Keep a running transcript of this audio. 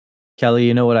Kelly,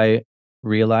 you know what I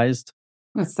realized?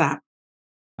 What's that?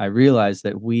 I realized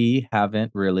that we haven't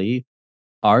really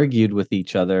argued with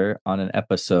each other on an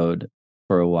episode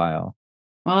for a while.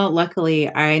 Well,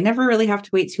 luckily, I never really have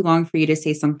to wait too long for you to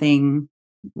say something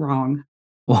wrong.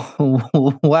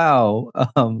 Wow.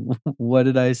 What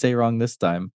did I say wrong this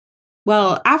time?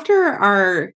 Well, after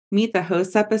our Meet the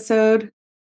Host episode,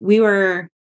 we were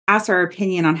asked our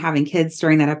opinion on having kids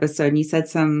during that episode, and you said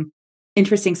some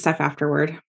interesting stuff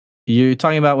afterward. You're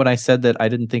talking about when I said that I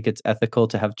didn't think it's ethical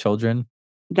to have children?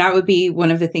 That would be one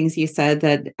of the things you said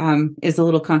that is a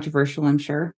little controversial, I'm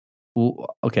sure.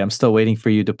 Okay, I'm still waiting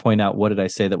for you to point out what did I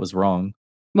say that was wrong.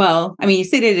 Well, I mean, you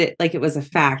stated it like it was a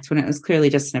fact when it was clearly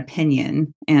just an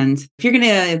opinion. And if you're going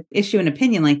to issue an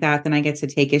opinion like that, then I get to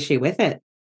take issue with it.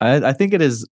 I think it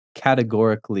is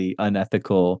categorically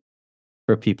unethical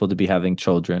for people to be having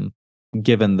children,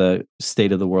 given the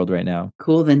state of the world right now.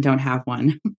 Cool, then don't have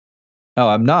one. Oh,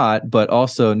 I'm not, but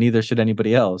also neither should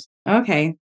anybody else.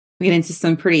 Okay. We get into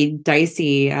some pretty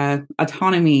dicey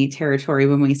autonomy territory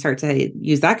when we start to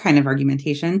use that kind of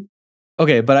argumentation.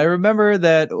 Okay, but I remember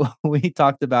that we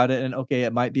talked about it and okay,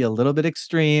 it might be a little bit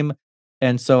extreme.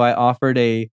 And so I offered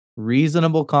a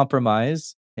reasonable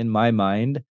compromise in my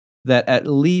mind that at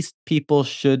least people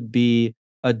should be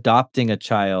adopting a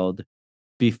child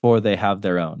before they have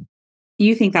their own.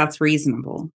 You think that's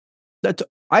reasonable? That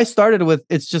I started with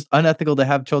it's just unethical to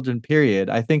have children, period.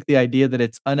 I think the idea that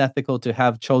it's unethical to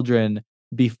have children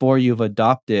before you've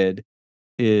adopted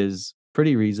is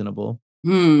pretty reasonable.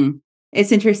 Hmm.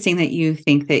 It's interesting that you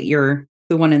think that you're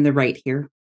the one in the right here.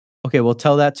 Okay, well,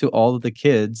 tell that to all of the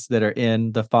kids that are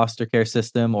in the foster care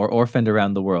system or orphaned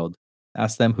around the world.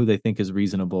 Ask them who they think is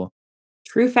reasonable.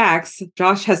 True facts.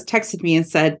 Josh has texted me and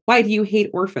said, "Why do you hate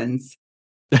orphans?"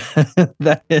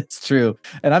 That is true.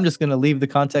 And I'm just going to leave the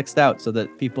context out so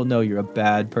that people know you're a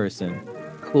bad person.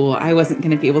 Cool. I wasn't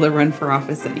going to be able to run for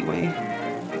office anyway.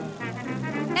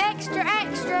 Extra,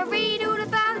 extra, read all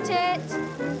about it.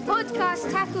 Podcast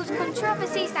tackles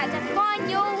controversies that define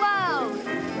your world.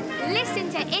 Listen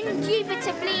to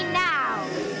Indubitably now.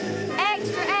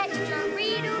 Extra, extra,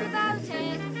 read all about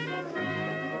it.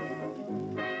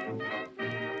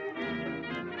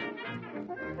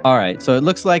 All right. So it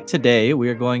looks like today we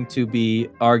are going to be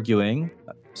arguing.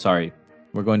 Sorry,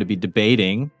 we're going to be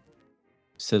debating.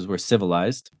 Says we're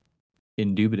civilized,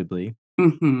 indubitably.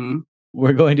 Mm-hmm.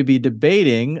 We're going to be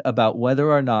debating about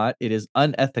whether or not it is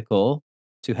unethical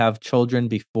to have children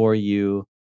before you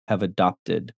have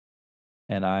adopted.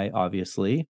 And I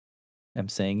obviously am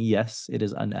saying, yes, it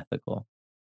is unethical.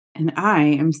 And I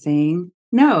am saying,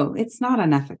 no, it's not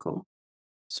unethical.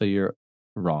 So you're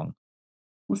wrong.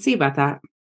 We'll see about that.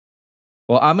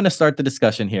 Well, I'm going to start the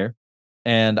discussion here.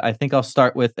 And I think I'll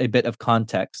start with a bit of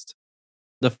context.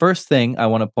 The first thing I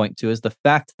want to point to is the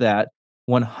fact that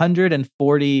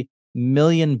 140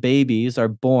 million babies are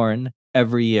born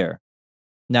every year.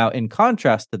 Now, in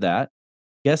contrast to that,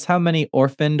 guess how many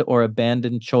orphaned or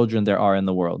abandoned children there are in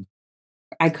the world?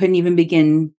 I couldn't even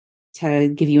begin to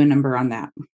give you a number on that.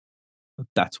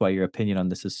 That's why your opinion on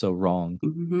this is so wrong.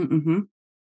 Mm-hmm, mm-hmm.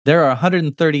 There are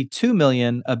 132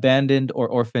 million abandoned or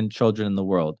orphaned children in the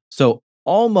world. So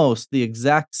almost the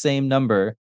exact same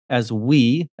number as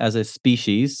we, as a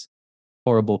species,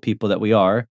 horrible people that we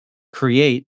are,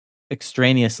 create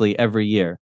extraneously every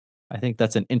year. I think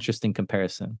that's an interesting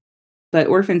comparison. But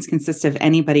orphans consist of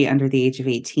anybody under the age of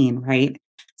 18, right?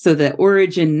 So the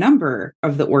origin number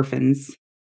of the orphans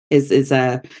is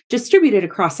distributed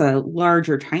across a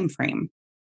larger time frame.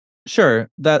 Sure,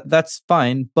 that's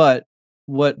fine, but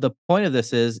what the point of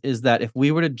this is that if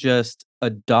we were to just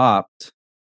adopt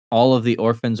all of the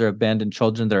orphans or abandoned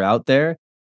children that are out there,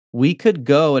 we could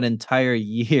go an entire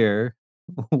year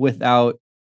without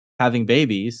having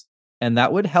babies, and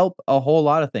that would help a whole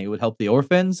lot of things. It would help the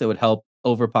orphans, it would help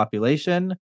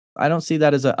overpopulation. I don't see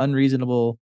that as an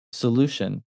unreasonable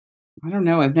solution. I don't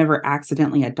know. I've never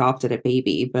accidentally adopted a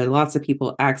baby, but lots of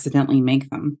people accidentally make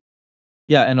them.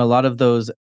 Yeah, and a lot of those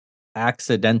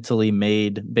accidentally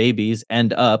made babies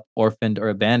end up orphaned or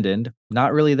abandoned.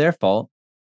 Not really their fault.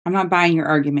 I'm not buying your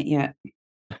argument yet.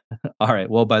 All right,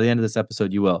 well, by the end of this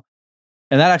episode, you will.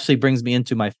 And that actually brings me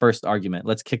into my first argument.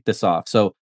 Let's kick this off.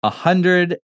 So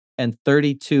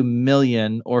 132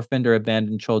 million orphaned or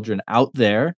abandoned children out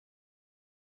there,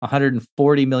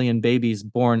 140 million babies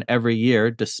born every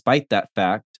year, despite that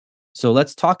fact. So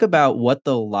let's talk about what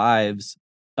the lives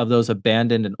of those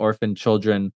abandoned and orphaned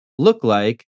children look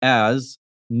like as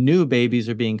new babies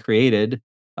are being created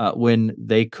when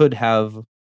they could have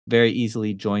very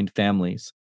easily joined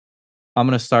families. I'm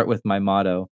going to start with my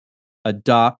motto: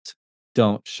 adopt,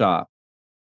 don't shop.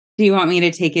 Do you want me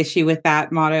to take issue with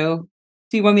that motto?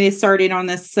 Do you want me to start in on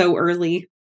this so early?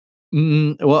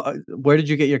 Well, where did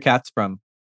you get your cats from?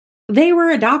 They were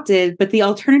adopted, but the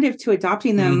alternative to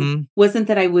adopting them Mhm. wasn't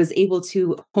that I was able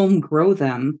to home grow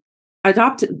them.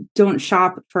 Adopt, don't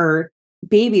shop for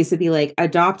babies would be like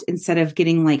adopt instead of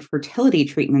getting like fertility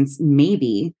treatments,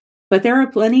 maybe. But there are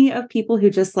plenty of people who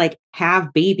just like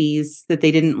have babies that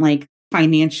they didn't like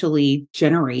financially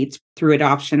generate through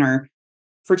adoption or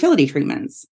fertility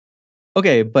treatments.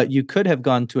 Okay, but you could have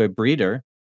gone to a breeder.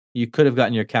 You could have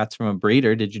gotten your cats from a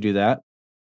breeder. Did you do that?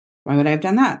 Why would I have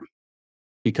done that?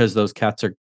 Because those cats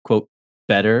are, quote,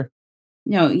 better?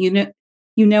 No,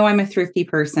 I'm a thrifty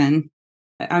person.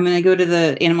 I'm going to go to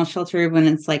the animal shelter when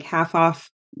it's like half off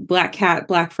Black Cat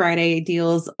Black Friday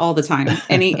deals all the time.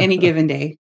 Any given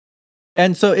day.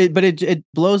 And so it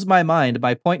blows my mind.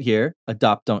 My point here,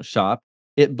 adopt, don't shop.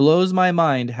 It blows my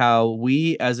mind how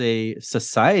we as a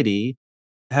society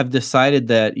have decided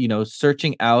that,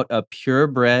 searching out a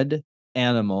purebred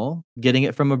animal, getting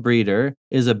it from a breeder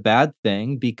is a bad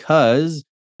thing because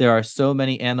there are so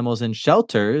many animals in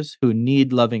shelters who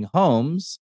need loving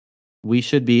homes. We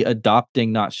should be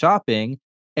adopting, not shopping.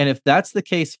 And if that's the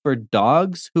case for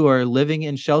dogs who are living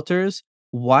in shelters,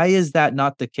 why is that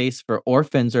not the case for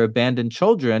orphans or abandoned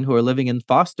children who are living in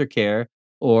foster care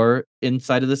or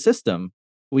inside of the system?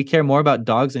 We care more about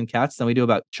dogs and cats than we do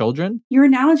about children. Your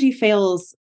analogy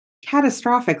fails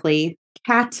catastrophically,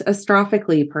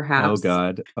 Oh perhaps,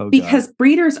 God. Oh God. because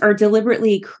breeders are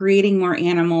deliberately creating more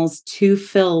animals to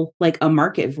fill like a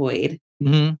market void.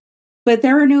 Mhm. But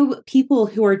there are no people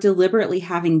who are deliberately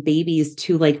having babies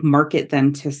to like market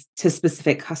them to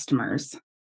specific customers.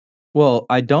 Well,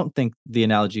 I don't think the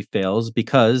analogy fails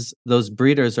because those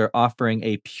breeders are offering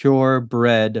a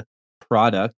purebred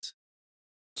product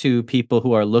to people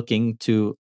who are looking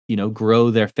to,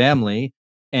 grow their family.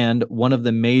 And one of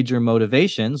the major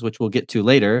motivations, which we'll get to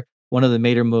later, one of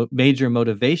the major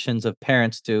motivations of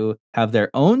parents to have their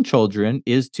own children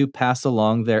is to pass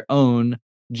along their own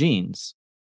genes.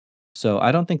 So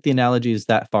I don't think the analogy is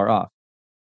that far off.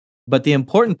 But the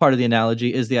important part of the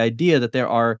analogy is the idea that there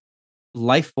are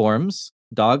life forms,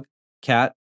 dog,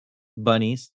 cat,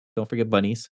 bunnies, don't forget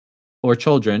bunnies, or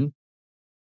children,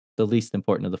 the least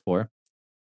important of the four,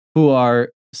 who are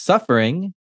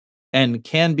suffering and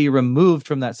can be removed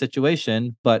from that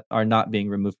situation, but are not being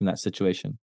removed from that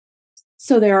situation.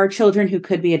 So there are children who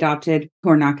could be adopted who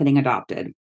are not getting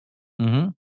adopted.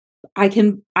 Mhm. I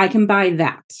can buy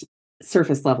that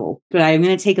surface level, but I'm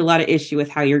going to take a lot of issue with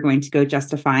how you're going to go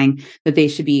justifying that they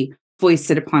should be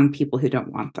foisted upon people who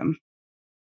don't want them.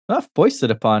 Not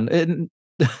foisted upon.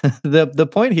 The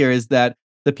point here is that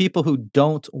the people who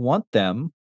don't want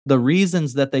them, the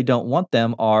reasons that they don't want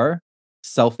them are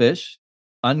selfish,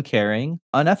 uncaring,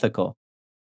 unethical.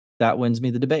 That wins me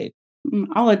the debate.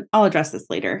 I'll address this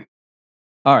later.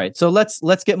 All right, so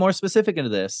let's get more specific into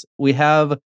this. We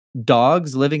have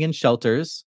dogs living in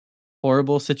shelters,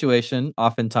 horrible situation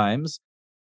oftentimes.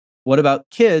 What about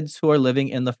kids who are living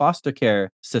in the foster care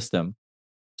system?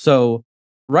 So,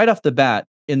 right off the bat,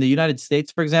 in the United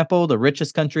States, for example, the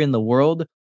richest country in the world,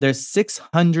 there's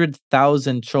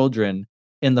 600,000 children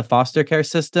in the foster care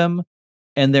system,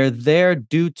 and they're there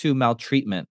due to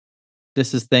maltreatment.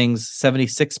 This is things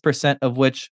 76% of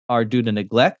which are due to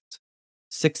neglect,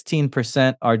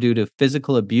 16% are due to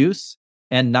physical abuse,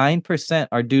 and 9%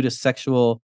 are due to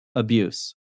sexual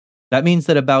abuse. That means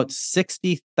that about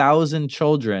 60,000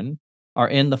 children are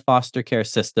in the foster care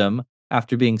system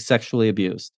after being sexually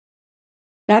abused.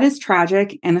 That is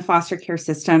tragic, and the foster care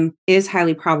system is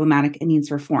highly problematic and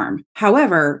needs reform.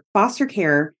 However, foster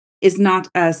care is not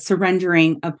a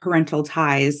surrendering of parental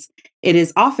ties. It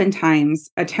is oftentimes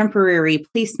a temporary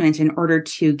placement in order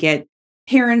to get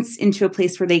parents into a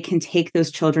place where they can take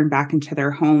those children back into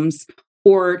their homes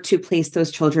or to place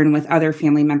those children with other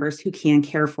family members who can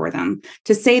care for them.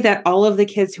 To say that all of the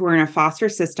kids who are in a foster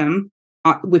system,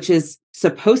 which is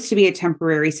supposed to be a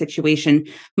temporary situation,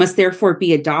 must therefore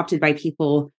be adopted by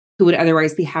people who would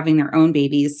otherwise be having their own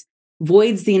babies,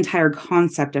 voids the entire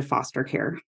concept of foster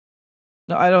care.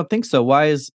 No, I don't think so. Why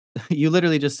is you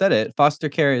literally just said it? Foster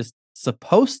care is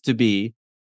supposed to be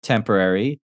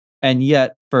temporary, and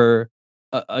yet for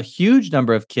a huge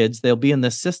number of kids, they'll be in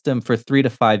the system for 3 to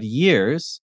 5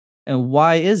 years. And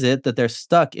why is it that they're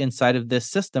stuck inside of this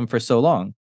system for so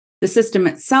long? The system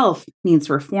itself needs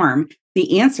reform.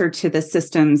 The answer to the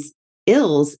system's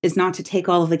ills is not to take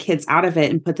all of the kids out of it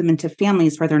and put them into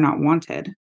families where they're not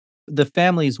wanted. The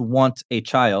families want a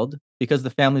child because the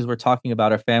families we're talking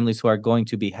about are families who are going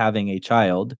to be having a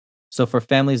child. So for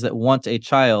families that want a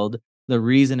child, the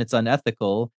reason it's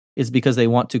unethical is because they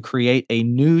want to create a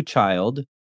new child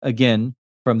again,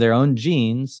 from their own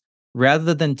genes,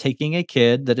 rather than taking a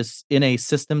kid that is in a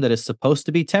system that is supposed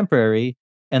to be temporary,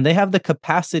 and they have the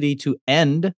capacity to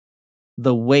end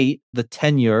the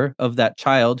tenure of that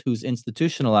child who's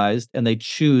institutionalized, and they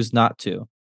choose not to.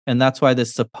 And that's why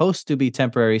this supposed to be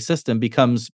temporary system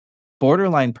becomes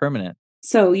borderline permanent.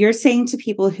 So you're saying to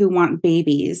people who want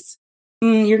babies,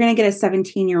 you're going to get a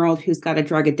 17-year-old who's got a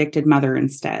drug addicted mother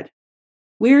instead.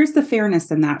 Where's the fairness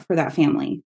in that for that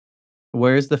family?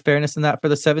 Where's the fairness in that for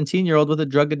the 17-year-old with a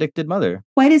drug addicted mother?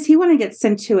 Why does he want to get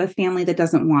sent to a family that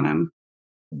doesn't want him?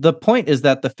 The point is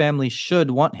that the family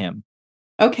should want him.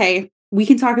 Okay, we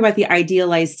can talk about the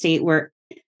idealized state where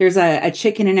there's a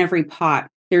chicken in every pot.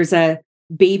 There's a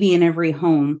baby in every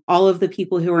home. All of the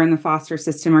people who are in the foster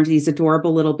system are these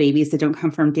adorable little babies that don't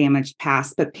come from damaged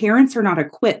past, but parents are not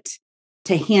equipped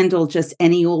to handle just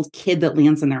any old kid that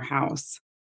lands in their house.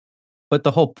 But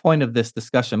the whole point of this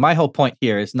discussion, my whole point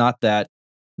here is not that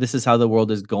this is how the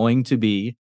world is going to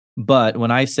be, but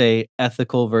when I say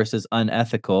ethical versus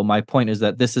unethical, my point is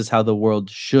that this is how the world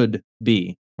should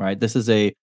be, right? This is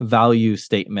a value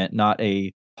statement, not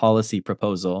a policy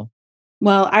proposal.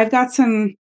 Well, I've got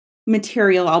some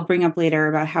material I'll bring up later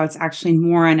about how it's actually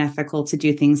more unethical to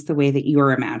do things the way that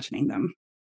you're imagining them.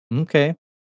 Okay.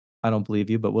 I don't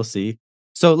believe you, but we'll see.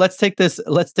 So let's take this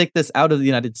out of the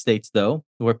United States, though,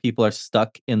 where people are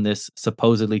stuck in this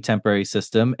supposedly temporary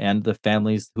system, and the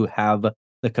families who have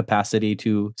the capacity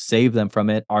to save them from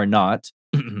it are not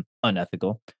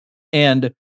unethical,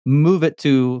 and move it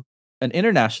to an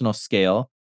international scale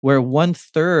where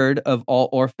 1/3 of all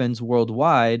orphans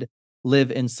worldwide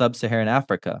live in sub-Saharan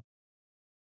Africa.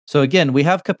 So again, we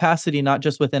have capacity not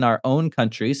just within our own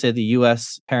country, say the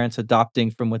US parents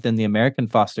adopting from within the American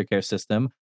foster care system,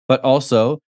 but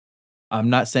also, I'm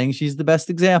not saying she's the best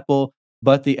example,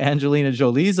 but the Angelina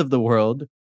Jolies of the world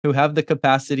who have the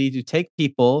capacity to take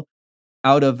people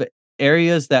out of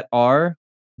areas that are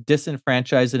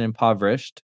disenfranchised and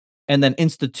impoverished, and then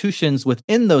institutions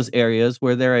within those areas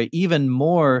where they're even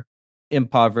more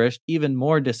impoverished, even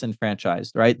more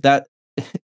disenfranchised, right? That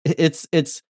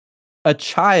it's a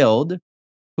child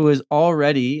who is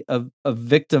already a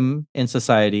victim in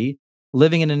society,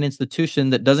 living in an institution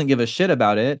that doesn't give a shit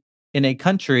about it, in a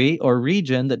country or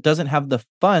region that doesn't have the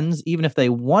funds, even if they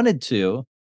wanted to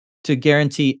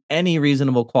guarantee any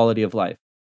reasonable quality of life.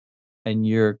 And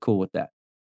you're cool with that.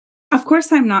 Of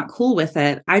course, I'm not cool with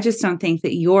it. I just don't think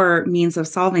that your means of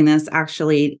solving this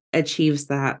actually achieves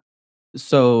that.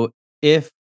 So if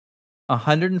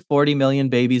 140 million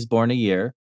babies born a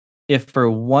year, if for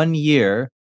 1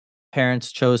 year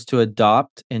parents chose to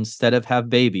adopt instead of have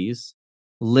babies,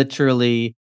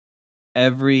 literally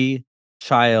every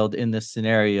child in this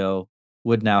scenario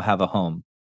would now have a home.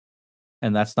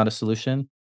 And that's not a solution?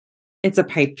 It's a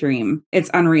pipe dream.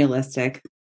 It's unrealistic.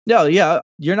 No, yeah,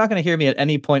 you're not going to hear me at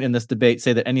any point in this debate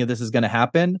say that any of this is going to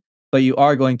happen, but you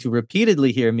are going to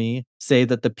repeatedly hear me say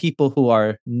that the people who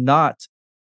are not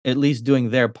at least doing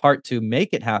their part to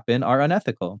make it happen are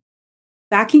unethical.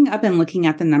 Backing up and looking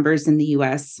at the numbers in the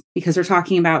US, because we're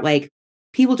talking about like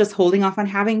people just holding off on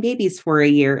having babies for a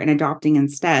year and adopting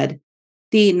instead.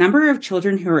 The number of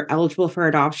children who are eligible for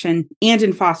adoption and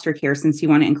in foster care, since you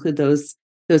want to include those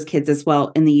kids as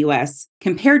well in the US,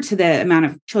 compared to the amount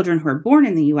of children who are born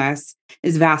in the US,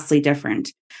 is vastly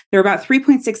different. There are about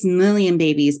 3.6 million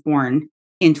babies born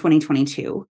in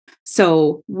 2022.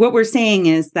 So what we're saying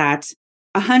is that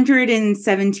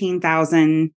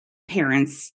 117,000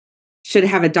 parents should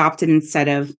have adopted instead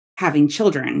of having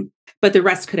children, but the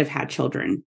rest could have had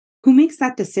children. Who makes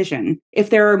that decision? If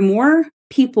there are more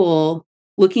people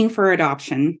looking for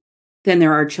adoption than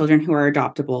there are children who are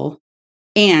adoptable,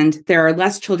 and there are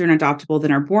less children adoptable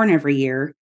than are born every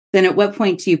year, then at what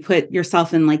point do you put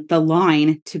yourself in like the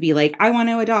line to be like, I want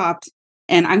to adopt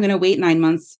and I'm going to wait 9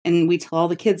 months and wait till all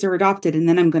the kids are adopted and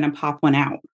then I'm going to pop one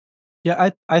out?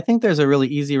 Yeah, I think there's a really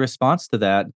easy response to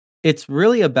that. It's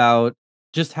really about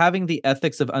just having the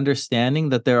ethics of understanding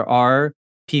that there are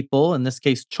people, in this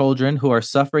case, children, who are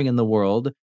suffering in the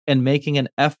world, and making an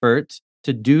effort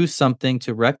to do something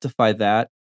to rectify that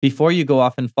before you go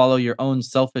off and follow your own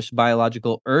selfish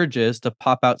biological urges to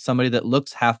pop out somebody that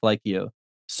looks half like you.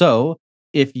 So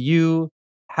if you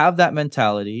have that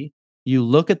mentality, you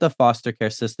look at the foster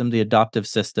care system, the adoptive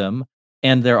system,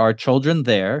 and there are children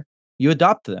there, you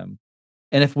adopt them.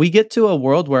 And if we get to a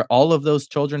world where all of those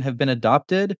children have been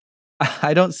adopted,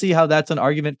 I don't see how that's an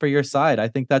argument for your side. I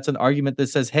think that's an argument that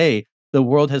says, hey, the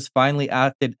world has finally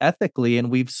acted ethically and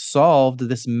we've solved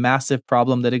this massive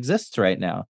problem that exists right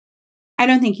now. I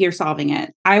don't think you're solving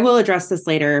it. I will address this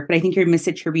later, but I think you're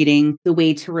misattributing the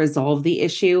way to resolve the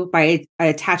issue by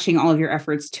attaching all of your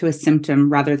efforts to a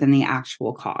symptom rather than the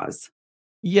actual cause.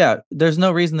 Yeah, there's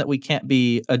no reason that we can't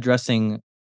be addressing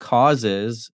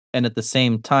causes and at the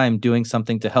same time doing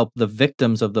something to help the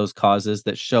victims of those causes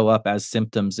that show up as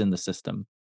symptoms in the system.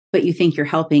 But you think you're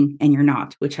helping and you're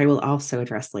not, which I will also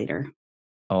address later.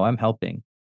 Oh, I'm helping.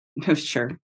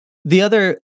 Sure. The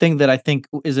other thing that I think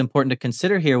is important to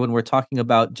consider here when we're talking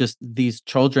about just these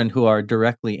children who are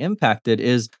directly impacted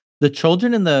is the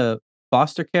children in the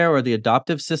foster care or the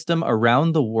adoptive system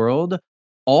around the world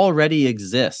already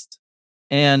exist.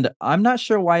 And I'm not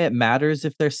sure why it matters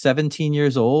if they're 17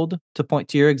 years old, to point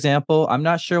to your example. I'm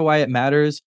not sure why it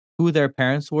matters who their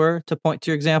parents were, to point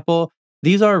to your example.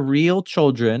 These are real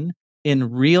children in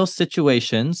real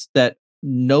situations that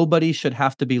nobody should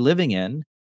have to be living in.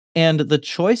 And the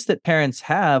choice that parents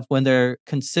have when they're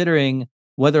considering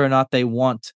whether or not they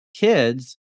want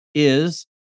kids is,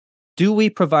 do we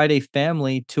provide a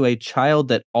family to a child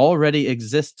that already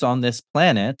exists on this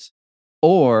planet?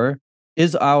 Or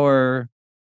is our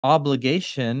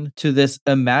obligation to this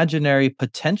imaginary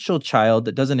potential child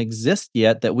that doesn't exist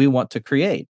yet that we want to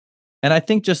create? And I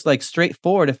think just like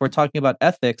straightforward, if we're talking about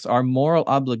ethics, our moral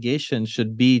obligation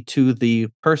should be to the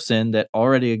person that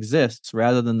already exists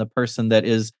rather than the person that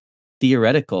is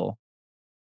theoretical.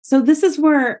 So this is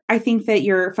where I think that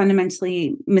you're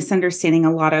fundamentally misunderstanding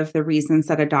a lot of the reasons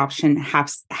that adoption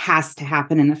has to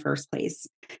happen in the first place.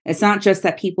 It's not just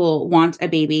that people want a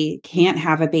baby, can't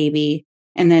have a baby,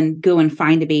 and then go and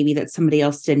find a baby that somebody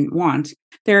else didn't want.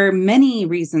 There are many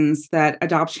reasons that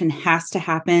adoption has to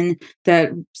happen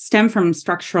that stem from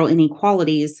structural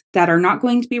inequalities that are not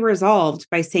going to be resolved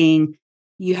by saying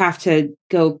you have to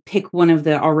go pick one of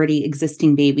the already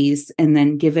existing babies and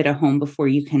then give it a home before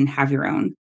you can have your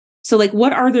own. So, like,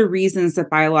 what are the reasons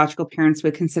that biological parents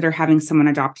would consider having someone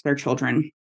adopt their children?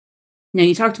 Now,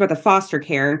 you talked about the foster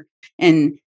care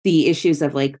and the issues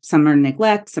of like some are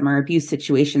neglect, some are abuse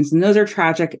situations, and those are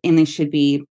tragic and they should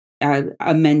be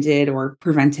amended or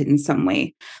prevented in some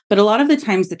way. But a lot of the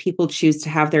times that people choose to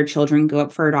have their children go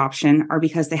up for adoption are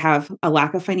because they have a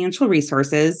lack of financial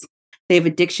resources. They have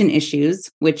addiction issues,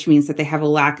 which means that they have a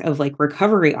lack of like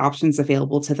recovery options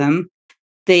available to them.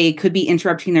 They could be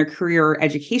interrupting their career or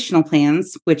educational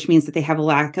plans, which means that they have a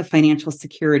lack of financial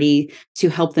security to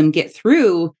help them get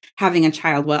through having a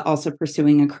child while also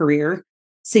pursuing a career.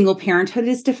 Single parenthood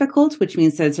is difficult, which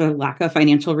means there's a lack of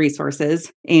financial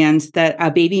resources, and that a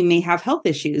baby may have health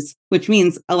issues, which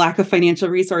means a lack of financial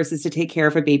resources to take care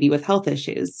of a baby with health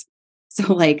issues.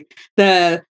 So, like,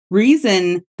 the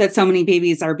reason that so many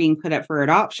babies are being put up for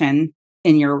adoption,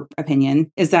 in your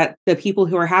opinion, is that the people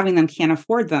who are having them can't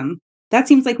afford them. That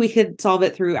seems like we could solve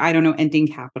it through, I don't know, ending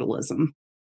capitalism.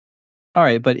 All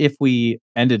right, but if we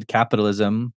ended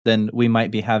capitalism, then we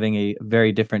might be having a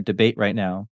very different debate right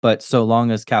now. But so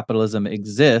long as capitalism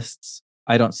exists,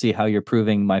 I don't see how you're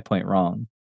proving my point wrong.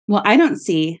 Well, I don't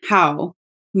see how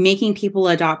making people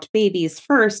adopt babies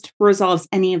first resolves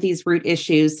any of these root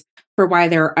issues for why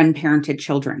there are unparented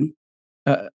children.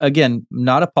 Again,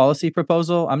 not a policy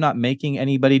proposal. I'm not making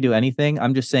anybody do anything.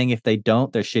 I'm just saying if they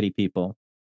don't, they're shitty people.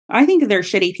 I think they're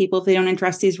shitty people if they don't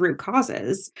address these root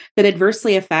causes that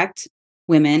adversely affect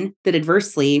women, that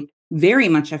adversely very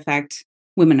much affect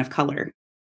women of color.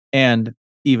 And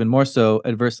even more so,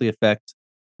 adversely affect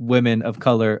women of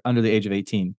color under the age of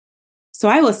 18. So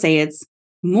I will say it's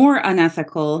more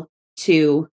unethical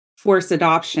to force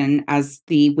adoption as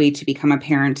the way to become a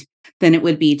parent than it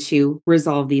would be to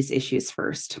resolve these issues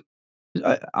first.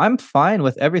 I'm fine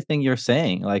with everything you're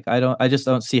saying. Like, I just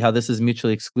don't see how this is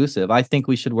mutually exclusive. I think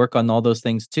we should work on all those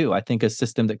things too. I think a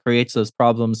system that creates those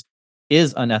problems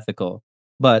is unethical.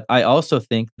 But I also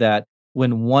think that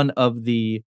when one of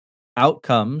the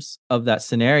outcomes of that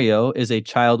scenario is a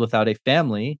child without a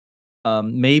family,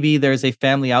 maybe there's a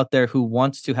family out there who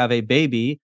wants to have a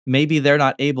baby. Maybe they're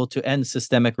not able to end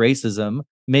systemic racism.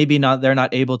 Maybe not, they're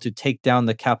not able to take down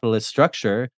the capitalist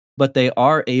structure, but they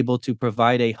are able to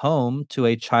provide a home to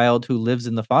a child who lives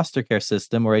in the foster care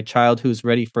system or a child who's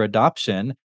ready for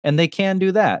adoption, and they can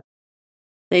do that.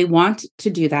 They want to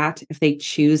do that if they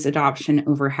choose adoption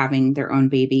over having their own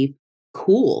baby.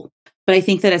 Cool. But I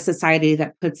think that a society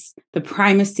that puts the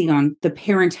primacy on the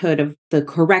parenthood of the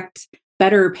correct,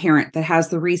 better parent that has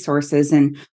the resources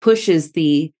and pushes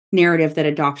the narrative that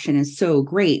adoption is so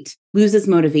great loses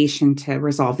motivation to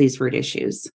resolve these root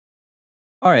issues.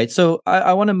 All right, so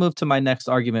I want to move to my next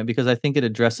argument because I think it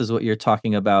addresses what you're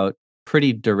talking about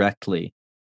pretty directly.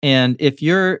 And if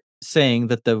you're saying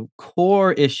that the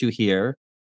core issue here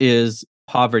is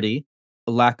poverty,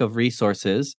 lack of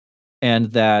resources,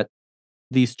 and that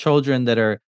these children that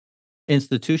are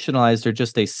institutionalized are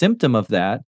just a symptom of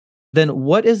that, then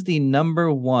what is the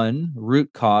number one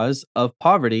root cause of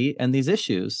poverty and these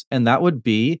issues? And that would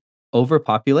be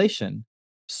overpopulation.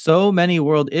 So many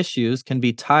world issues can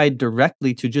be tied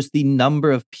directly to just the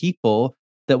number of people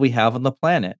that we have on the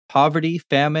planet. Poverty,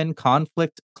 famine,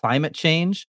 conflict, climate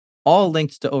change, all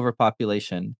linked to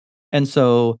overpopulation. And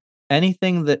so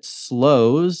anything that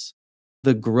slows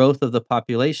the growth of the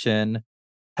population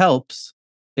helps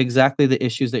exactly the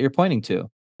issues that you're pointing to.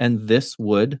 And this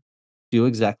would do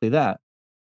exactly that.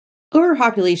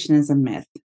 Overpopulation is a myth.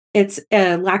 It's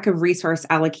a lack of resource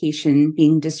allocation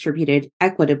being distributed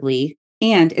equitably.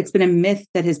 And it's been a myth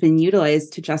that has been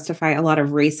utilized to justify a lot of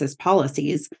racist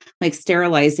policies, like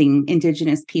sterilizing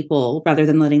indigenous people rather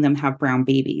than letting them have brown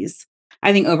babies.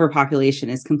 I think overpopulation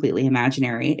is completely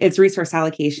imaginary. It's resource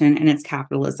allocation and it's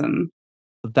capitalism.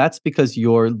 That's because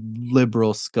you're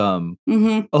liberal scum.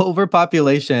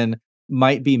 Overpopulation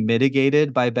might be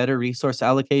mitigated by better resource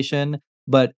allocation,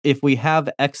 but if we have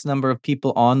X number of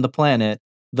people on the planet,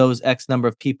 those X number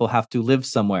of people have to live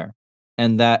somewhere.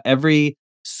 And that every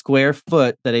square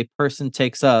foot that a person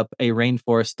takes up, a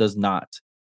rainforest does not.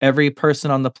 Every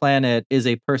person on the planet is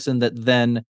a person that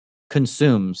then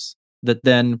consumes, that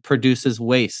then produces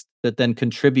waste, that then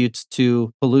contributes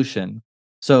to pollution.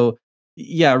 So,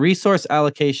 yeah, resource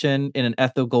allocation in an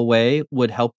ethical way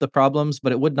would help the problems,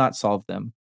 but it would not solve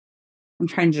them. I'm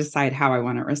trying to decide how I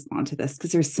want to respond to this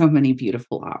because there's so many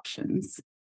beautiful options.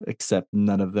 Except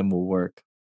none of them will work.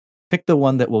 Pick the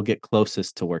one that will get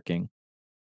closest to working.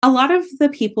 A lot of the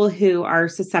people who are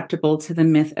susceptible to the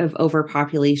myth of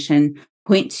overpopulation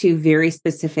point to very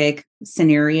specific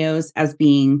scenarios as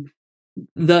being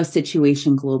the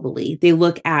situation globally. They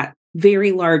look at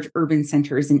very large urban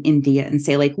centers in India and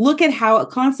say, like, look at how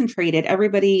concentrated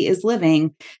everybody is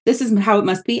living. This is how it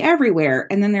must be everywhere.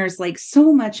 And then there's like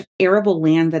so much arable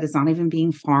land that is not even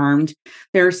being farmed.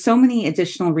 There are so many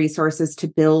additional resources to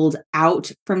build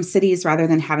out from cities rather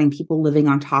than having people living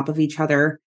on top of each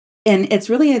other. And it's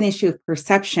really an issue of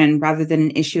perception rather than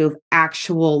an issue of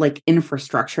actual like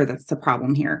infrastructure that's the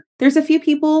problem here. There's a few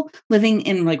people living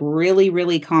in like really,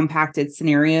 really compacted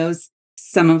scenarios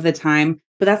some of the time,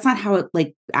 but that's not how it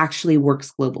like actually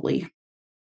works globally.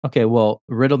 Okay, well,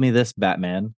 riddle me this,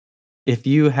 Batman. If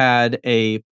you had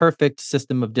a perfect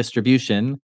system of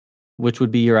distribution, which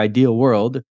would be your ideal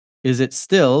world, is it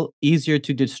still easier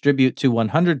to distribute to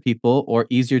 100 people or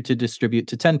easier to distribute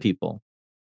to 10 people?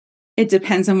 It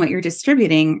depends on what you're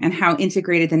distributing and how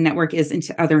integrated the network is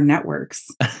into other networks.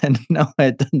 And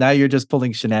now you're just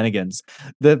pulling shenanigans.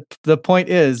 The point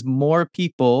is more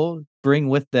people bring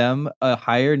with them a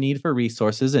higher need for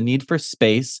resources, a need for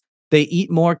space. They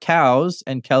eat more cows,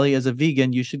 and Kelly, as a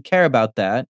vegan, you should care about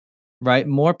that, right?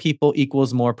 More people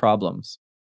equals more problems.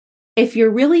 If you're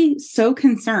really so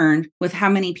concerned with how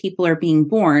many people are being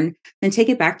born, then take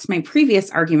it back to my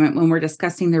previous argument when we're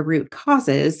discussing the root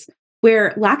causes,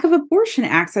 where lack of abortion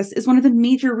access is one of the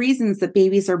major reasons that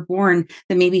babies are born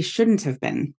that maybe shouldn't have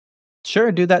been.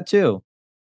 Sure, do that too.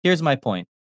 Here's my point.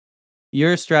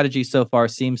 Your strategy so far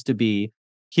seems to be,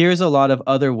 here's a lot of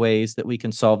other ways that we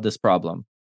can solve this problem.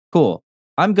 Cool.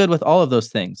 I'm good with all of those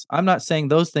things. I'm not saying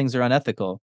those things are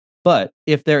unethical. But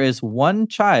if there is one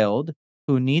child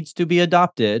who needs to be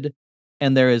adopted,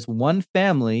 and there is one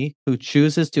family who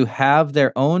chooses to have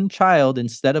their own child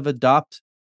instead of adopt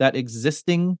that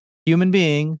existing human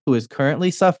being who is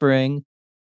currently suffering,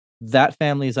 that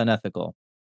family is unethical.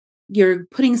 You're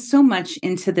putting so much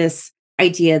into this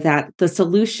idea that the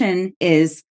solution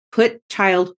is put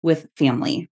child with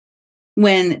family,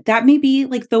 when that may be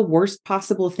like the worst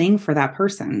possible thing for that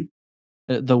person.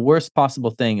 The worst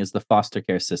possible thing is the foster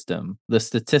care system. The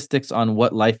statistics on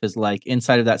what life is like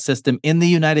inside of that system in the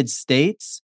United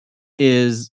States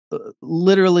is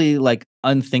literally like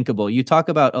unthinkable. You talk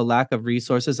about a lack of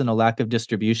resources and a lack of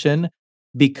distribution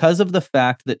because of the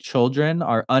fact that children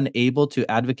are unable to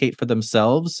advocate for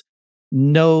themselves.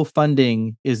 No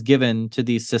funding is given to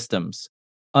these systems.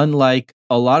 Unlike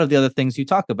a lot of the other things you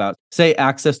talk about, say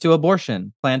access to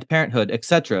abortion, Planned Parenthood,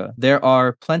 etc. There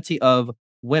are plenty of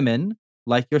women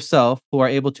like yourself who are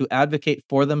able to advocate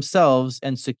for themselves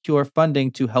and secure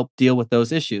funding to help deal with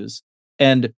those issues.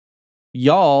 And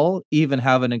y'all even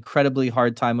have an incredibly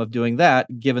hard time of doing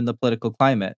that given the political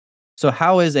climate. So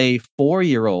how is a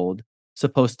 4-year-old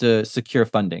supposed to secure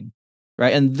funding?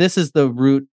 Right? And this is the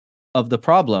root of the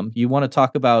problem. You want to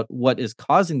talk about what is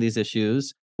causing these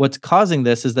issues. What's causing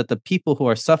this is that the people who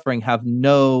are suffering have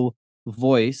no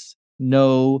voice,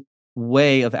 no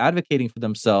way of advocating for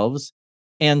themselves.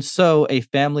 And so a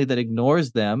family that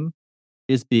ignores them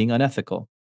is being unethical.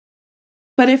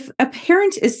 But if a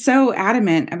parent is so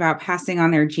adamant about passing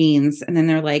on their genes, and then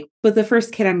they're like, but the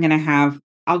first kid I'm going to have,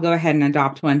 I'll go ahead and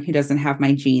adopt one who doesn't have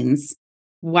my genes.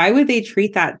 Why would they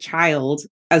treat that child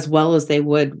as well as they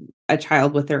would a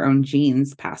child with their own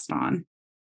genes passed on?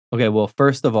 Okay, well,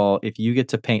 first of all, if you get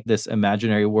to paint this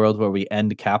imaginary world where we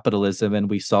end capitalism and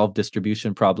we solve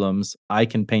distribution problems, I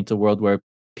can paint a world where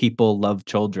people love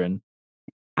children.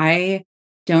 I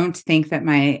don't think that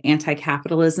my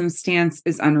anti-capitalism stance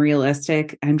is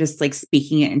unrealistic. I'm just like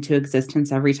speaking it into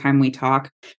existence every time we talk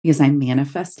because I'm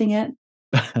manifesting it.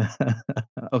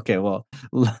 Okay, well,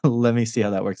 let me see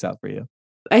how that works out for you.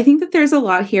 I think that there's a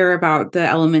lot here about the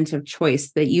element of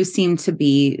choice that you seem to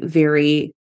be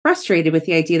very frustrated with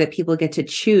the idea that people get to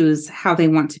choose how they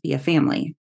want to be a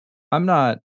family. I'm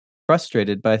not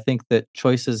frustrated, but I think that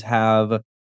choices have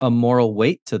a moral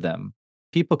weight to them.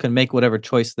 People can make whatever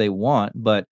choice they want,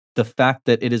 but the fact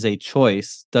that it is a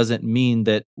choice doesn't mean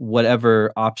that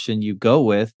whatever option you go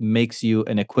with makes you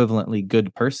an equivalently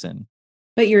good person.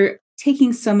 But you're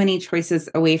taking so many choices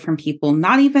away from people,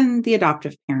 not even the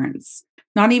adoptive parents,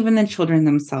 not even the children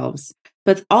themselves,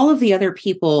 but all of the other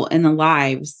people in the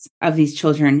lives of these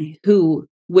children who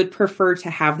would prefer to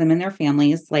have them in their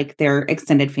families, like their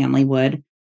extended family would,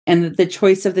 and the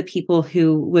choice of the people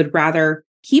who would rather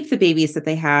keep the babies that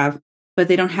they have, but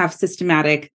they don't have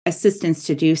systematic assistance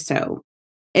to do so.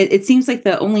 It seems like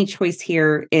the only choice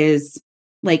here is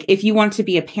like if you want to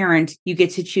be a parent, you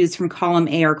get to choose from column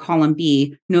A or column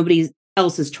B. Nobody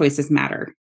else's choices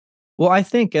matter. Well, I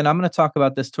think, and I'm going to talk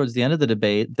about this towards the end of the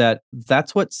debate, that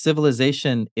that's what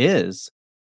civilization is.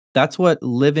 That's what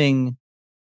living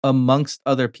amongst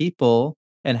other people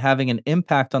and having an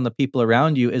impact on the people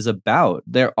around you is about.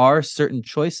 There are certain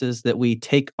choices that we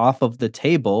take off of the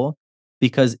table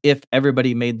because if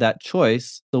everybody made that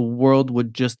choice, the world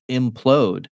would just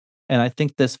implode. And I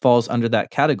think this falls under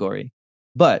that category.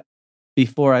 But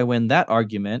before I win that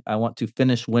argument, I want to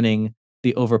finish winning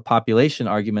the overpopulation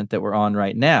argument that we're on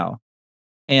right now.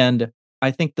 And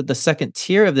I think that the second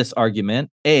tier of this argument,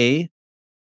 A,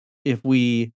 if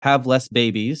we have less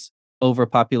babies,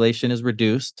 overpopulation is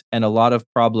reduced and a lot of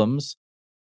problems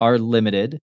are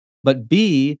limited. But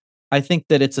B, I think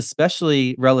that it's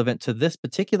especially relevant to this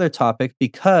particular topic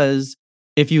because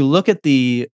if you look at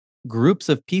the groups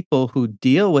of people who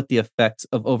deal with the effects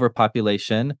of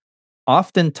overpopulation,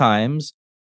 oftentimes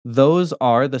those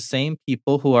are the same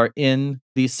people who are in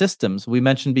these systems. We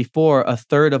mentioned before, a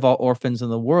third of all orphans in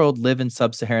the world live in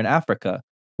sub-Saharan Africa.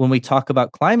 When we talk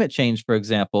about climate change, for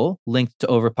example, linked to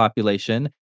overpopulation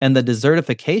and the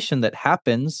desertification that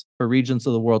happens for regions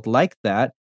of the world like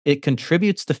that, it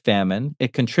contributes to famine,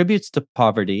 it contributes to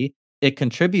poverty, it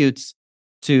contributes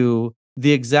to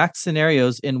the exact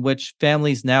scenarios in which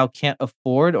families now can't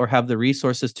afford or have the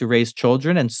resources to raise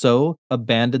children and so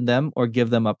abandon them or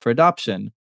give them up for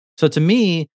adoption. So to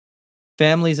me,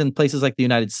 families in places like the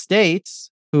United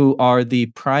States, who are the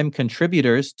prime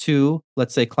contributors to,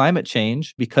 let's say, climate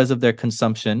change because of their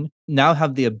consumption, now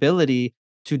have the ability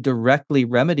to directly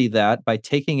remedy that by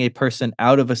taking a person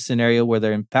out of a scenario where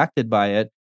they're impacted by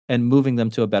it and moving them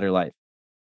to a better life.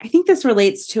 I think this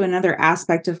relates to another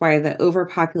aspect of why the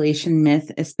overpopulation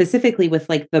myth, specifically with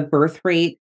like the birth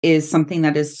rate, is something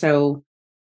that is so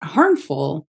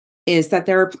harmful, is that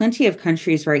there are plenty of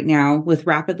countries right now with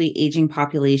rapidly aging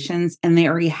populations, and they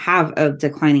already have a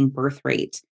declining birth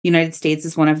rate. The United States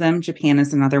is one of them. Japan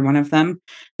is another one of them,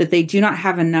 that they do not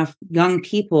have enough young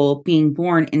people being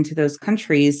born into those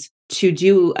countries to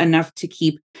do enough to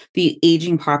keep the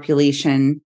aging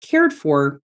population cared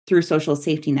for through social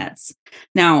safety nets.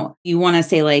 Now, you want to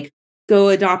say like, go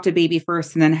adopt a baby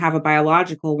first and then have a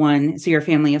biological one. So you're a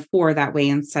family of 4 that way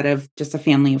instead of just a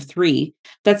family of 3.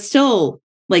 That's still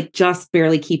like just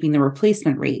barely keeping the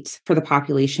replacement rate for the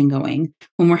population going.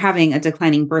 When we're having a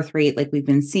declining birth rate, like we've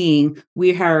been seeing,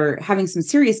 we are having some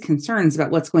serious concerns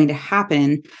about what's going to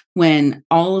happen when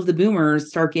all of the boomers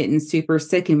start getting super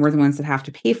sick and we're the ones that have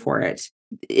to pay for it.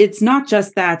 It's not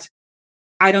just that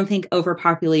I don't think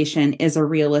overpopulation is a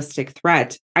realistic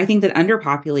threat. I think that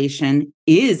underpopulation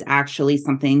is actually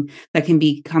something that can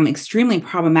become extremely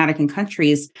problematic in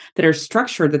countries that are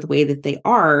structured the way that they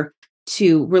are,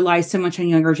 to rely so much on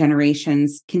younger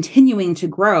generations continuing to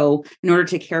grow in order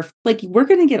to care. Like, we're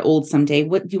going to get old someday.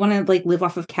 What do you want to like live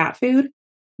off of cat food?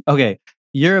 Okay,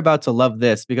 you're about to love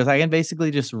this because I can basically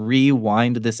just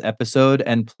rewind this episode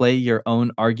and play your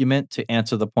own argument to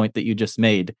answer the point that you just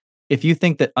made. If you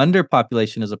think that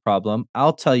underpopulation is a problem,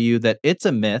 I'll tell you that it's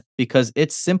a myth because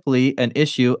it's simply an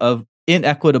issue of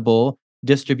inequitable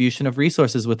distribution of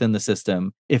resources within the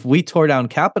system. If we tore down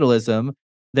capitalism,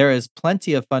 there is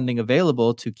plenty of funding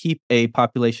available to keep a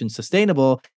population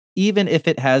sustainable. even if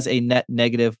it has a net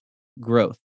negative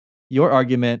growth. Your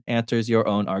argument answers your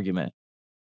own argument.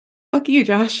 Fuck you,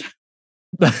 Josh.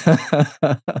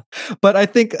 But I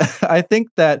think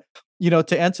that,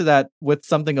 to answer that with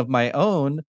something of my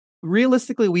own,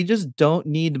 realistically, we just don't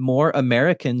need more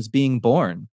Americans being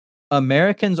born.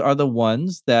 Americans are the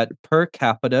ones that per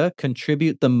capita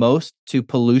contribute the most to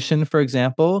pollution, for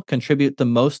example, contribute the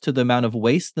most to the amount of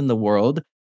waste in the world.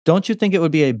 Don't you think it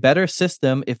would be a better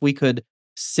system if we could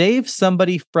save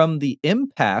somebody from the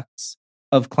impacts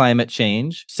of climate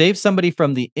change, save somebody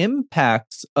from the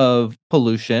impacts of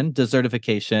pollution,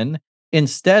 desertification,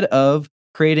 instead of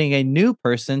creating a new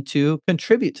person to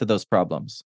contribute to those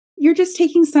problems? You're just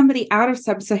taking somebody out of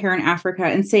sub-Saharan Africa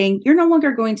and saying, you're no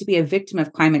longer going to be a victim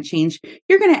of climate change.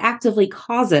 You're going to actively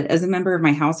cause it as a member of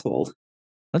my household.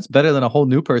 That's better than a whole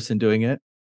new person doing it.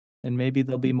 And maybe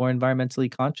they'll be more environmentally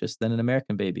conscious than an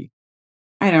American baby.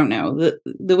 I don't know.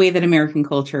 The way that American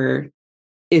culture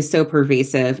is so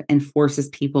pervasive and forces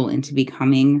people into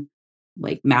becoming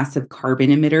like massive carbon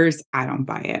emitters, I don't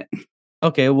buy it.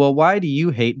 Okay, well, why do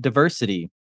you hate diversity?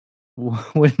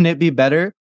 Wouldn't it be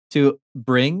better to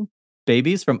bring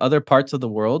babies from other parts of the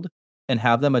world and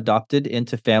have them adopted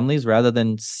into families rather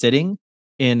than sitting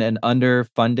in an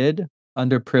underfunded,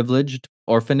 underprivileged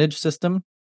orphanage system?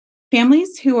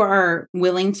 Families who are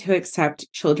willing to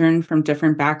accept children from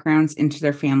different backgrounds into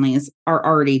their families are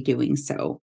already doing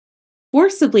so.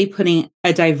 Forcibly putting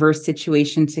a diverse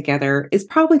situation together is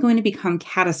probably going to become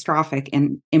catastrophic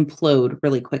and implode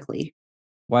really quickly.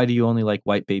 Why do you only like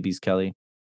white babies, Kelly?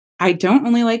 I don't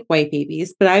only like white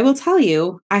babies, but I will tell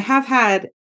you, I have had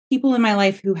people in my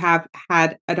life who have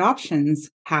had adoptions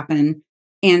happen,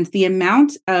 and the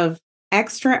amount of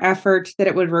extra effort that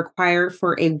it would require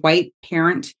for a white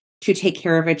parent to take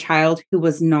care of a child who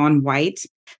was non-white,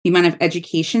 the amount of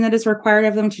education that is required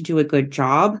of them to do a good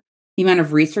job, the amount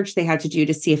of research they had to do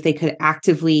to see if they could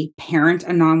actively parent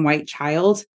a non-white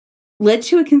child, led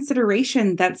to a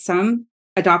consideration that some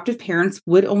adoptive parents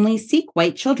would only seek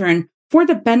white children for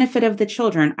the benefit of the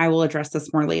children. I will address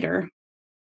this more later.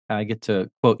 I get to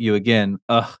quote you again.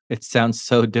 Ugh, it sounds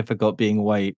so difficult being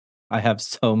white. I have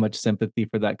so much sympathy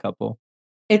for that couple.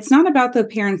 It's not about the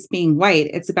parents being white.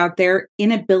 It's about their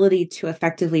inability to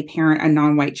effectively parent a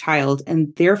non-white child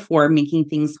and therefore making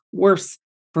things worse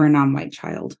for a non-white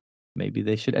child. Maybe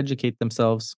they should educate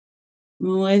themselves.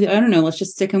 Well, I don't know. Let's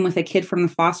just stick them with a kid from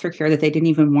the foster care that they didn't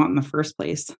even want in the first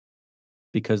place.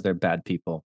 Because they're bad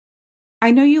people.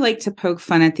 I know you like to poke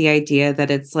fun at the idea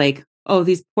that it's like, oh,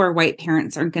 these poor white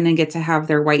parents aren't going to get to have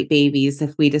their white babies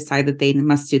if we decide that they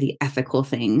must do the ethical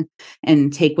thing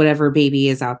and take whatever baby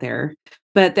is out there.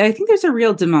 But I think there's a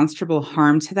real demonstrable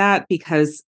harm to that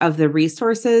because of the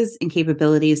resources and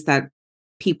capabilities that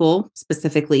people,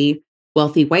 specifically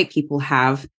wealthy white people,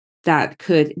 have that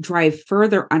could drive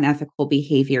further unethical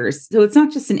behaviors. So it's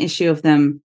not just an issue of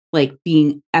them like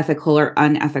being ethical or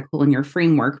unethical in your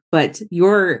framework, but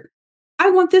I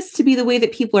want this to be the way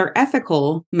that people are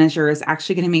ethical measure is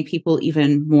actually going to make people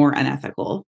even more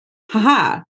unethical.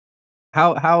 Haha.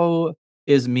 How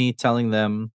is me telling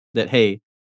them that, hey,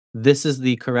 this is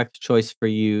the correct choice for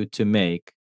you to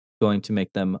make, going to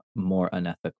make them more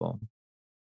unethical?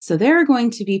 So there are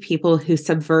going to be people who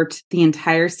subvert the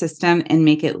entire system and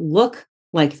make it look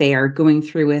like they are going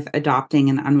through with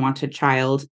adopting an unwanted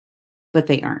child, but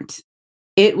they aren't.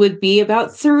 It would be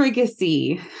about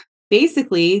surrogacy,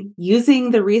 basically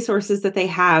using the resources that they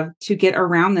have to get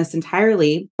around this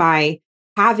entirely by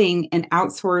having an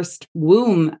outsourced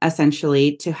womb,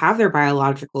 essentially, to have their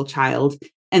biological child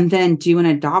and then do an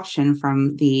adoption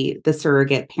from the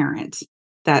surrogate parent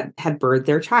that had birthed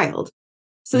their child.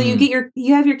 So you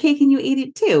have your cake and you ate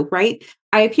it too, right?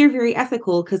 I appear very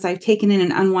ethical because I've taken in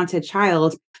an unwanted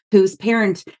child whose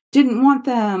parent didn't want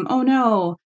them. Oh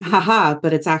no, haha,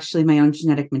 but it's actually my own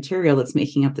genetic material that's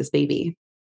making up this baby.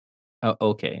 Oh,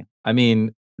 okay. I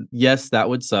mean, yes, that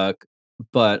would suck,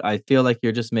 but I feel like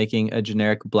you're just making a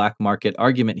generic black market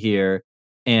argument here.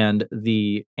 And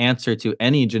the answer to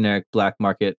any generic black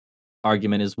market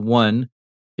argument is one,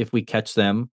 if we catch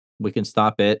them, we can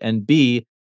stop it. And B,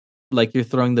 like you're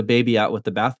throwing the baby out with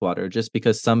the bathwater. Just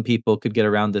because some people could get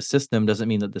around the system doesn't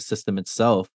mean that the system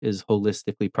itself is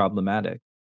holistically problematic.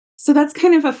 So that's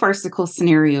kind of a farcical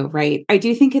scenario, right? I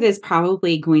do think it is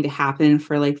probably going to happen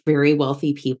for like very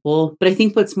wealthy people. But I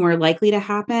think what's more likely to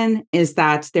happen is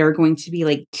that there are going to be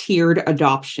like tiered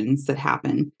adoptions that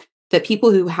happen. That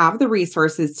people who have the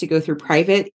resources to go through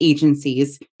private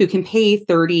agencies who can pay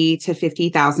 $30,000 to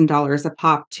 $50,000 a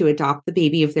pop to adopt the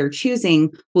baby of their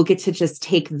choosing will get to just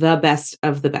take the best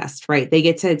of the best, right? They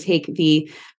get to take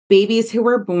the babies who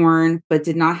were born but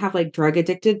did not have like drug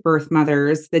addicted birth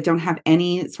mothers, that don't have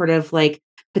any sort of like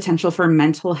potential for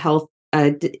mental health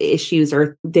issues,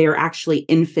 or they're actually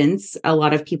infants. A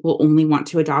lot of people only want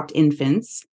to adopt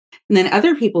infants. And then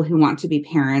other people who want to be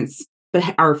parents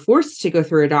but are forced to go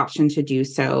through adoption to do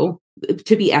so,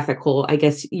 to be ethical. I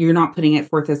guess you're not putting it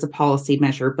forth as a policy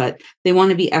measure, but they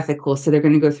want to be ethical. So they're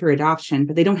going to go through adoption,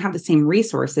 but they don't have the same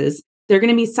resources. They're going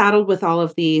to be saddled with all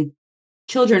of the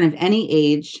children of any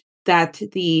age that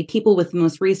the people with the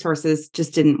most resources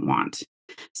just didn't want.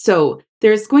 So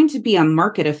there's going to be a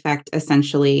market effect,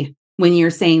 essentially, when you're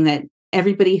saying that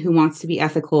everybody who wants to be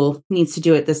ethical needs to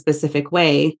do it the specific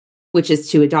way, which is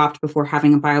to adopt before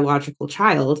having a biological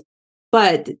child.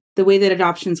 But the way that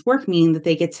adoptions work mean that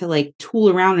they get to like tool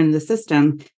around in the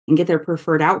system and get their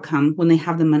preferred outcome when they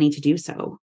have the money to do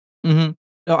so. Mm-hmm.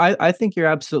 No, I think you're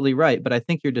absolutely right, but I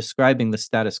think you're describing the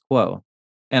status quo.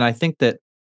 And I think that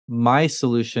my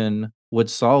solution would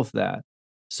solve that.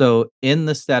 So in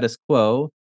the status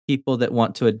quo, people that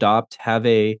want to adopt have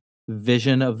a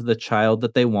vision of the child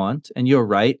that they want. And you're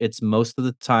right, it's most of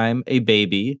the time a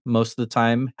baby, most of the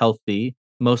time healthy,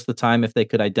 most of the time if they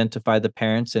could identify the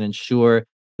parents and ensure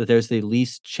that there's the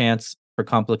least chance for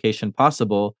complication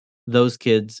possible, those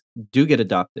kids do get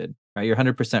adopted, right? You're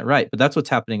 100% right, but that's what's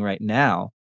happening right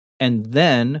now. And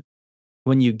then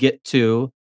when you get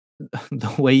to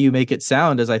the way you make it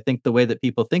sound is I think the way that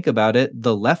people think about it,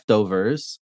 the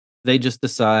leftovers, they just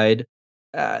decide,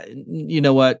 you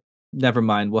know what? Never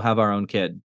mind. We'll have our own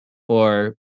kid.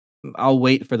 Or I'll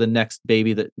wait for the next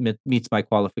baby that meets my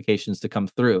qualifications to come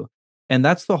through. And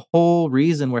that's the whole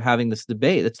reason we're having this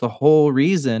debate. It's the whole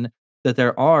reason that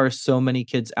there are so many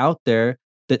kids out there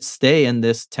that stay in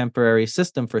this temporary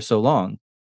system for so long.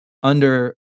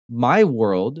 Under my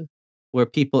world, where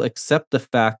people accept the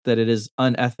fact that it is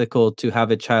unethical to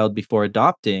have a child before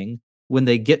adopting, when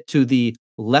they get to the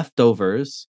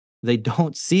leftovers, they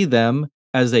don't see them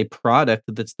as a product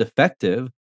that's defective.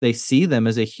 They see them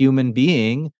as a human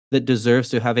being that deserves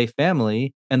to have a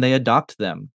family, and they adopt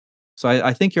them. So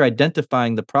I think you're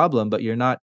identifying the problem, but you're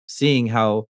not seeing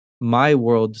how my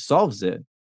world solves it.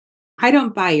 I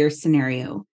don't buy your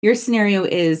scenario. Your scenario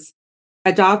is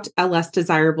adopt a less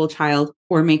desirable child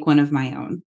or make one of my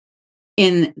own.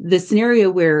 In the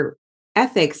scenario where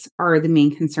ethics are the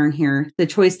main concern here, the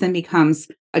choice then becomes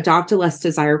adopt a less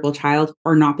desirable child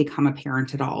or not become a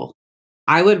parent at all.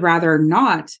 I would rather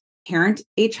not parent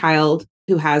a child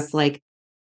who has like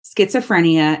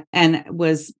schizophrenia and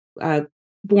was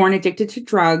born addicted to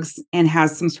drugs and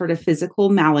has some sort of physical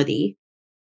malady.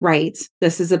 Right.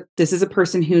 This is a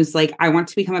person who's like, I want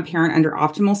to become a parent under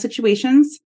optimal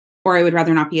situations, or I would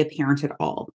rather not be a parent at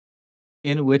all.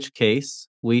 In which case,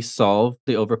 we solve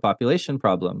the overpopulation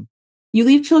problem. You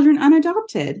leave children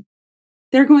unadopted.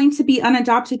 They're going to be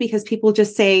unadopted because people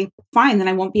just say, fine, then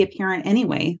I won't be a parent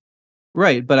anyway.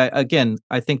 Right. But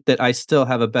I think that I still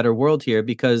have a better world here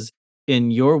because in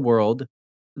your world,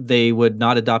 they would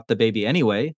not adopt the baby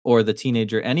anyway, or the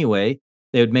teenager anyway.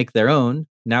 They would make their own.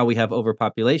 Now we have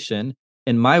overpopulation.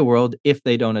 In my world, if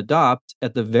they don't adopt,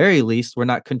 at the very least, we're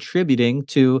not contributing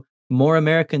to more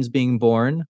Americans being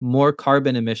born, more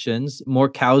carbon emissions, more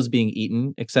cows being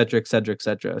eaten, et cetera, et cetera, et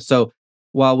cetera. So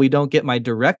while we don't get my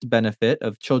direct benefit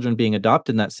of children being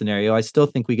adopted in that scenario, I still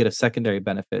think we get a secondary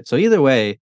benefit. So either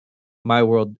way, my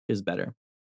world is better.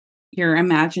 Your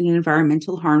imagined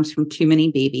environmental harms from too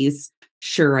many babies.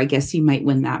 Sure, I guess you might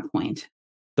win that point.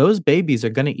 Those babies are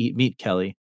going to eat meat,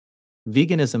 Kelly.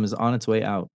 Veganism is on its way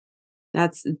out.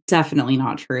 That's definitely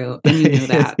not true. And you know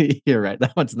that. You're right.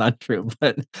 That one's not true.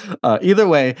 But either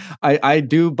way, I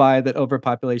do buy that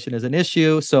overpopulation is an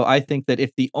issue. So I think that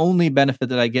if the only benefit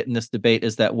that I get in this debate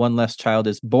is that one less child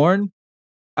is born,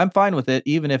 I'm fine with it.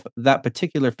 Even if that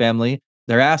particular family,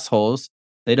 they're assholes,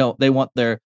 they want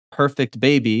their perfect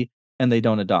baby and they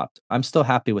don't adopt. I'm still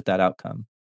happy with that outcome.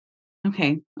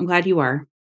 Okay. I'm glad you are.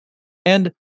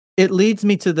 And it leads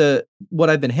me to what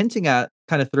I've been hinting at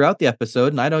kind of throughout the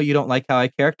episode. And I know you don't like how I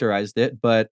characterized it,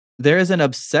 but there is an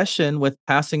obsession with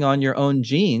passing on your own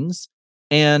genes.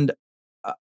 And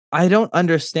I don't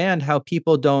understand how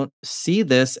people don't see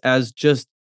this as just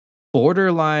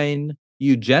borderline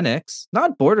eugenics,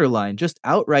 not borderline, just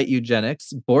outright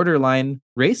eugenics, borderline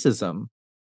racism.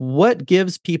 What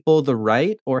gives people the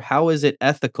right, or how is it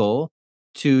ethical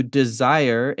to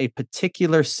desire a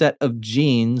particular set of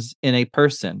genes in a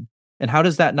person? And how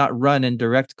does that not run in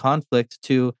direct conflict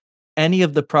to any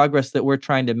of the progress that we're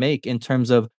trying to make in terms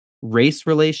of race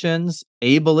relations,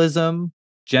 ableism,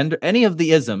 gender, any of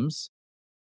the isms?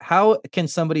 How can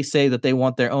somebody say that they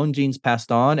want their own genes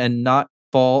passed on and not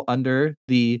fall under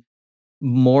the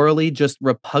morally just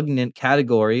repugnant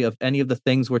category of any of the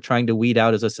things we're trying to weed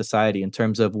out as a society in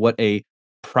terms of what a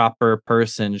proper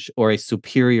person or a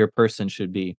superior person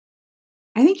should be.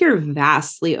 I think you're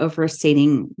vastly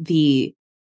overstating the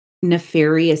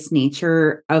nefarious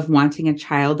nature of wanting a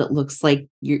child that looks like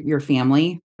your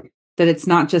family. That it's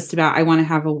not just about, I want to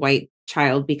have a white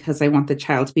child because I want the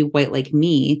child to be white like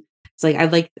me. It's like,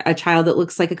 I'd like a child that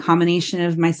looks like a combination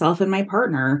of myself and my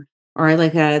partner. Or I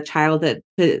like a child that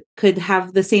could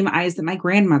have the same eyes that my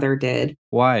grandmother did.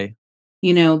 Why?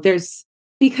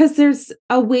 Because there's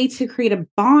a way to create a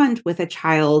bond with a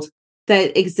child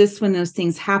that exists when those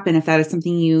things happen. If that is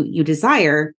something you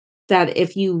desire, that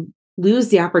if you lose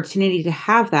the opportunity to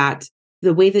have that,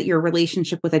 the way that your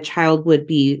relationship with a child would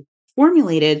be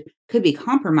formulated could be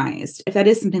compromised if that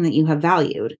is something that you have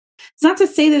valued. It's not to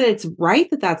say that it's right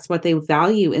that that's what they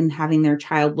value in having their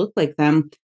child look like them.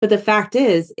 But the fact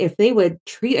is, if they would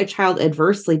treat a child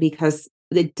adversely because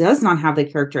it does not have the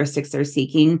characteristics they're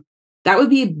seeking, that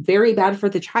would be very bad for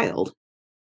the child.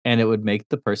 And it would make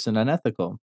the person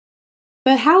unethical.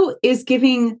 But how is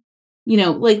giving,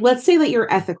 let's say that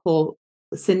your ethical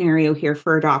scenario here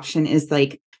for adoption is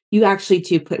like, you actually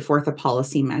do put forth a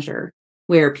policy measure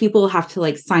where people have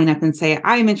to sign up and say,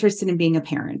 I'm interested in being a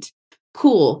parent.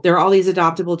 Cool. There are all these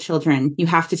adoptable children. You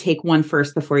have to take one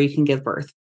first before you can give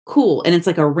birth. Cool. And it's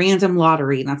like a random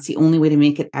lottery. And that's the only way to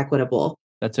make it equitable.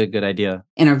 That's a good idea.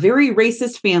 And a very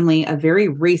racist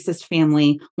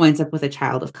family winds up with a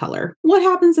child of color. What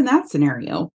happens in that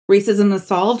scenario? Racism is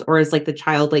solved, or is the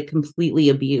child completely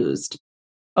abused?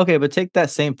 Okay, but take that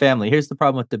same family. Here's the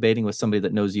problem with debating with somebody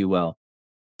that knows you well.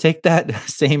 Take that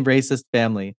same racist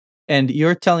family, and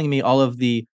you're telling me all of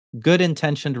the good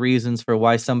intentioned reasons for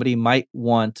why somebody might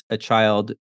want a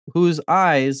child whose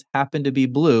eyes happen to be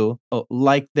blue,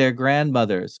 like their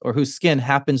grandmother's, or whose skin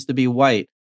happens to be white,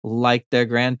 like their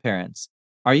grandparents.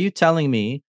 Are you telling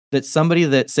me that somebody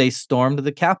that, say, stormed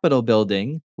the Capitol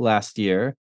building last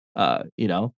year,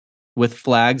 with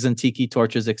flags and tiki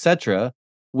torches, etc.,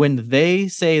 when they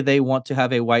say they want to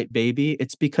have a white baby,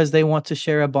 it's because they want to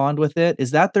share a bond with it?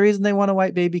 Is that the reason they want a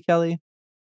white baby, Kelly?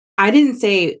 I didn't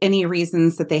say any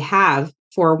reasons that they have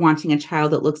for wanting a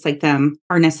child that looks like them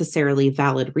are necessarily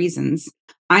valid reasons.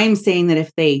 I am saying that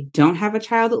if they don't have a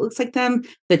child that looks like them,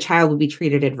 the child will be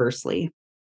treated adversely.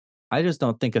 I just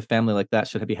don't think a family like that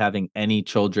should be having any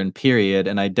children, period.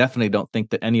 And I definitely don't think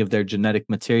that any of their genetic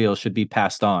material should be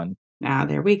passed on.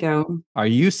 There we go. Are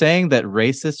you saying that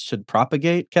racists should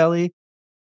propagate, Kelly?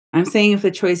 I'm saying if the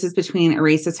choice is between a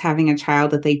racist having a child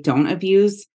that they don't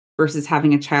abuse versus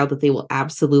having a child that they will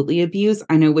absolutely abuse,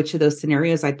 I know which of those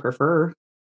scenarios I'd prefer.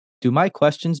 Do my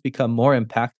questions become more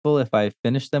impactful if I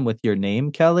finish them with your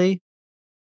name, Kelly?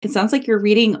 It sounds like you're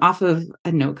reading off of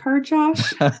a note card,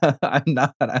 Josh. I'm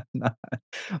not. I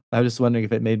was just wondering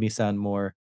if it made me sound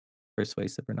more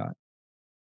persuasive or not.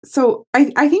 So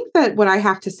I think that what I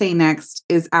have to say next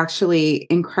is actually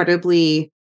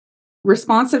incredibly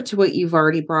responsive to what you've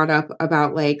already brought up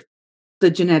about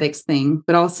the genetics thing,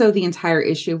 but also the entire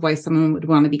issue of why someone would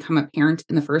want to become a parent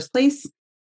in the first place.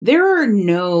 There are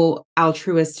no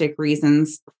altruistic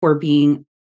reasons for becoming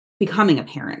a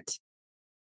parent.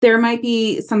 There might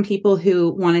be some people who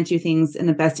want to do things in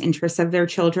the best interests of their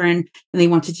children, and they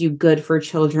want to do good for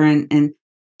children and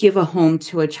give a home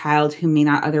to a child who may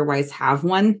not otherwise have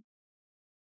one.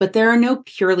 But there are no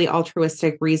purely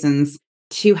altruistic reasons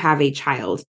to have a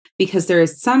child, because there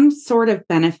is some sort of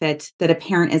benefit that a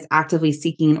parent is actively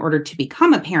seeking in order to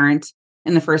become a parent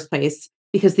in the first place,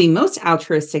 because the most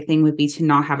altruistic thing would be to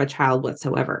not have a child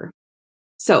whatsoever.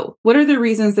 So what are the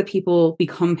reasons that people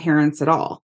become parents at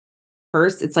all?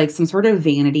 First, it's some sort of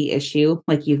vanity issue,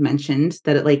 like you've mentioned,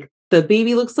 that the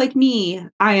baby looks like me.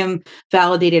 I am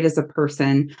validated as a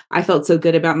person. I felt so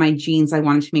good about my genes. I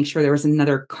wanted to make sure there was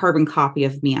another carbon copy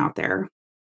of me out there.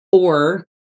 Or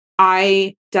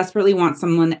I desperately want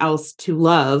someone else to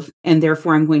love, and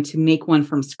therefore I'm going to make one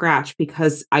from scratch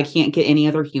because I can't get any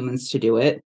other humans to do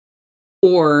it.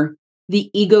 Or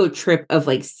the ego trip of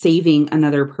saving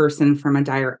another person from a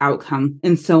dire outcome,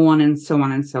 and so on and so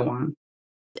on and so on.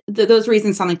 Those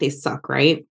reasons sound like they suck,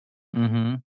 right?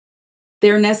 Mm-hmm.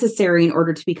 They're necessary in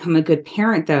order to become a good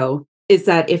parent, though, is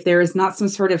that if there is not some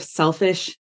sort of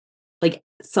selfish,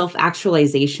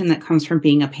 self-actualization that comes from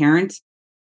being a parent,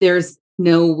 there's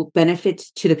no benefit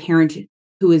to the parent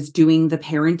who is doing the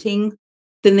parenting,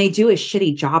 then they do a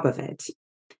shitty job of it.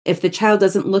 If the child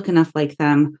doesn't look enough like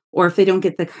them, or if they don't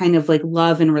get the kind of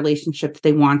love and relationship that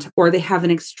they want, or they have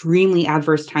an extremely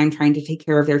adverse time trying to take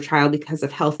care of their child because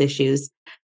of health issues,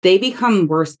 they become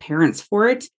worse parents for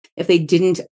it if they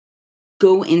didn't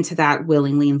go into that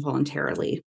willingly and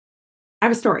voluntarily. I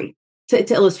have a story.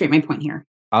 to illustrate my point here.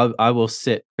 I will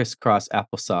sit crisscross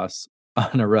applesauce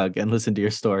on a rug and listen to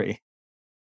your story.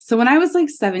 So when I was like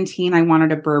 17, I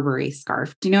wanted a Burberry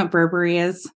scarf. Do you know what Burberry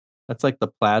is? That's like the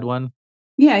plaid one.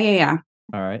 Yeah.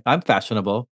 All right. I'm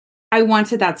fashionable. I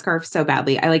wanted that scarf so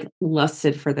badly. I like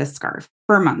lusted for this scarf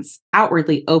for months,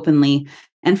 outwardly, openly.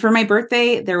 And for my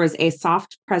birthday, there was a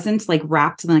soft present like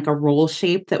wrapped in like a roll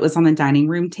shape that was on the dining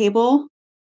room table.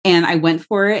 And I went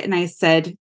for it and I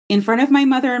said in front of my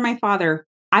mother and my father,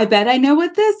 I bet I know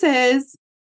what this is.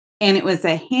 And it was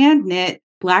a hand knit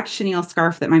black chenille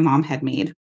scarf that my mom had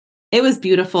made. It was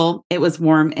beautiful. It was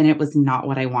warm and it was not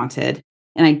what I wanted.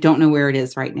 And I don't know where it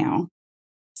is right now.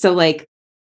 So like,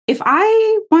 if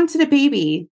I wanted a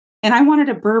baby and I wanted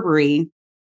a Burberry,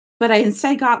 but I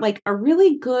instead got like a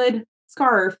really good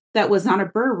scarf that was not a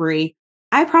Burberry,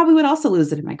 I probably would also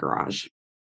lose it in my garage.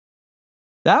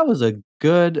 That was a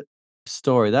good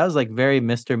story. That was like very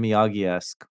Mr.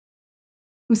 Miyagi-esque.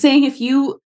 I'm saying if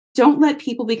you don't let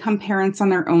people become parents on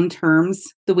their own terms,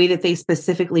 the way that they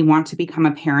specifically want to become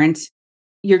a parent,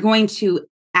 you're going to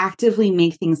actively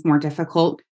make things more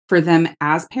difficult for them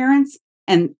as parents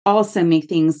and also make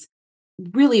things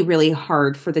really, really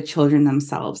hard for the children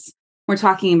themselves. We're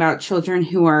talking about children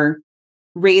who are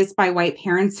raised by white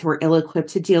parents who are ill-equipped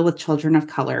to deal with children of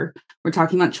color. We're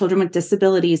talking about children with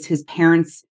disabilities whose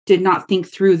parents did not think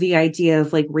through the idea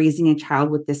of like raising a child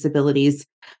with disabilities.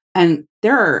 And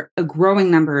there are a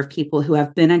growing number of people who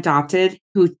have been adopted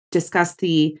who discuss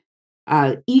the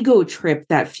ego trip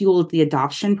that fueled the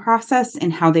adoption process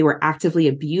and how they were actively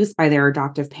abused by their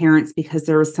adoptive parents because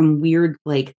there was some weird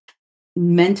like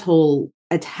mental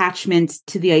attachment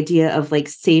to the idea of like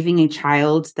saving a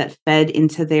child that fed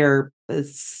into their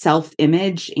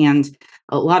self-image and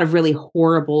a lot of really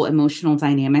horrible emotional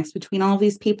dynamics between all of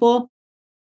these people.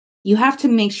 You have to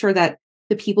make sure that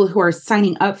the people who are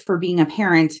signing up for being a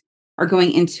parent are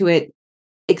going into it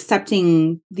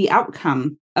accepting the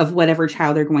outcome of whatever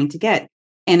child they're going to get.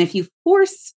 And if you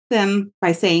force them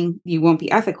by saying you won't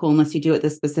be ethical unless you do it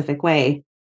this specific way,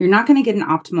 you're not going to get an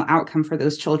optimal outcome for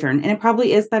those children. And it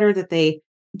probably is better that they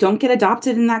don't get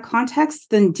adopted in that context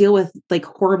than deal with like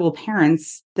horrible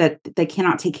parents that they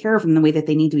cannot take care of them the way that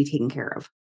they need to be taken care of.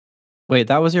 Wait,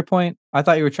 that was your point? I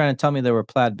thought you were trying to tell me there were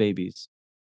plaid babies.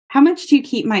 How much do you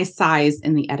keep my size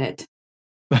in the edit?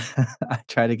 I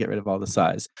try to get rid of all the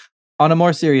size. On a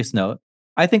more serious note,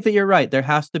 I think that you're right. There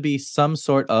has to be some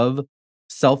sort of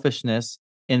selfishness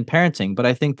in parenting, but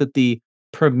I think that the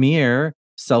premier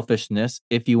selfishness,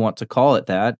 if you want to call it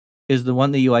that, is the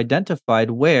one that you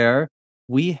identified where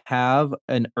we have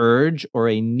an urge or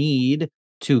a need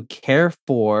to care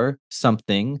for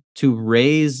something, to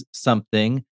raise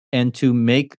something, and to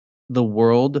make the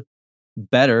world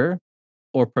better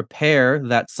or prepare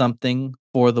that something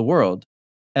for the world.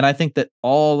 And I think that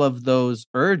all of those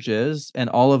urges and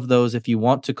all of those, if you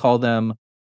want to call them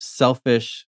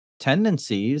selfish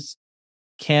tendencies,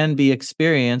 can be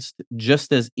experienced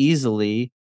just as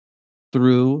easily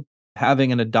through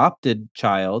having an adopted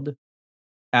child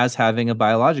as having a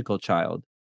biological child.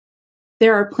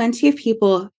 There are plenty of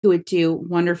people who would do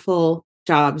wonderful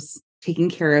jobs taking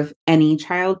care of any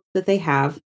child that they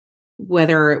have,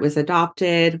 whether it was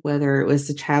adopted, whether it was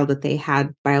a child that they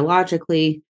had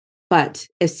biologically. But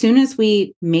as soon as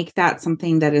we make that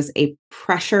something that is a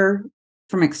pressure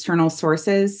from external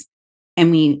sources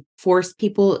and we force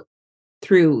people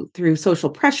through social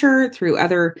pressure, through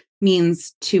other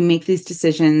means to make these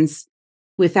decisions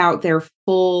without their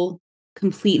full,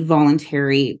 complete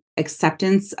voluntary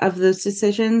acceptance of those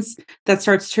decisions, that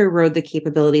starts to erode the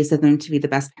capabilities of them to be the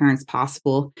best parents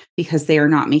possible because they are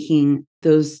not making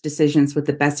those decisions with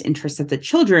the best interests of the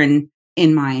children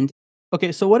in mind.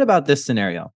 Okay, so what about this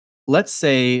scenario? Let's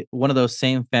say one of those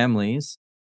same families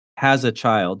has a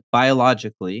child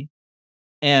biologically,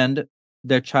 and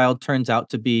their child turns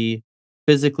out to be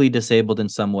physically disabled in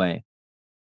some way.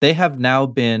 They have now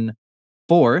been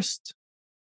forced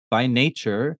by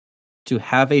nature to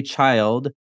have a child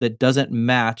that doesn't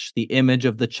match the image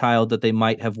of the child that they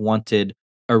might have wanted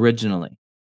originally.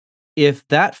 If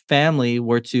that family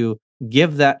were to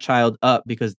give that child up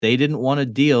because they didn't want to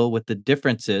deal with the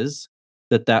differences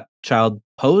that that child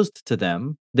posed to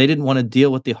them, they didn't want to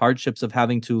deal with the hardships of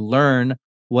having to learn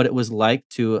what it was like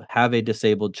to have a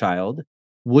disabled child,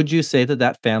 would you say that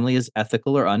that family is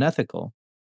ethical or unethical?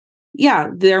 Yeah,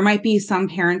 there might be some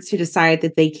parents who decide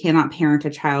that they cannot parent a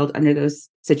child under those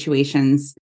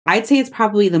situations. I'd say it's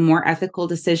probably the more ethical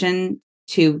decision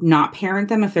to not parent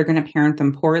them if they're going to parent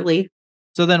them poorly.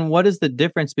 So then what is the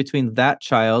difference between that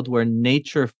child where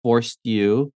nature forced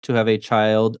you to have a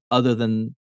child other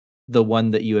than the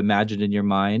one that you imagined in your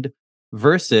mind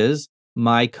versus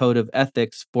my code of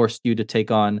ethics forced you to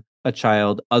take on a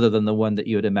child other than the one that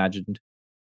you had imagined?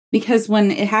 Because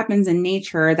when it happens in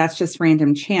nature, that's just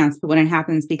random chance. But when it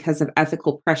happens because of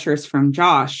ethical pressures from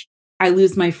Josh, I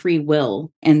lose my free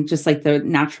will. And just like the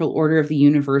natural order of the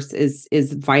universe is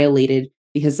violated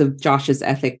because of Josh's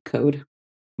ethic code.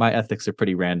 My ethics are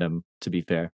pretty random, to be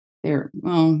fair. There.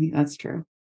 Oh, that's true.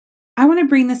 I want to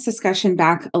bring this discussion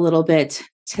back a little bit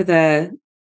to the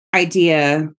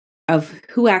idea of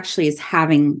who actually is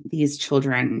having these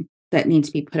children that need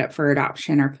to be put up for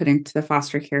adoption or put into the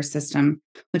foster care system,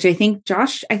 which I think,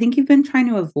 Josh, I think you've been trying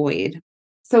to avoid.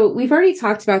 So we've already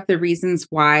talked about the reasons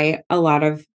why a lot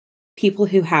of people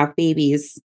who have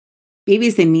babies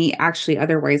they may actually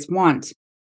otherwise want,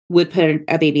 would put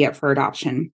a baby up for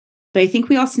adoption. But I think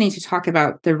we also need to talk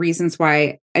about the reasons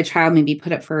why a child may be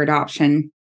put up for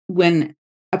adoption when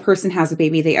a person has a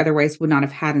baby they otherwise would not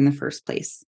have had in the first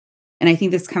place. And I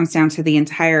think this comes down to the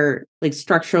entire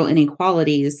structural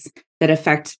inequalities that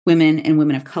affect women and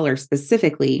women of color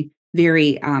specifically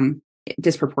very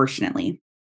disproportionately.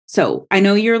 So I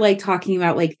know you're talking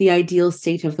about the ideal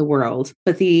state of the world,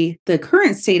 but the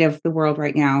current state of the world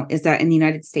right now is that in the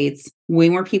United States, way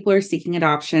more people are seeking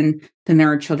adoption than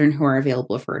there are children who are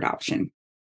available for adoption.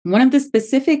 One of the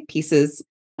specific pieces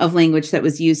of language that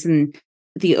was used in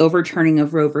the overturning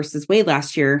of Roe versus Wade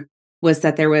last year was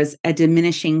that there was a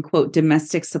diminishing, quote,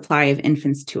 domestic supply of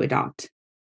infants to adopt.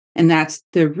 And that's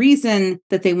the reason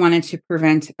that they wanted to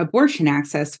prevent abortion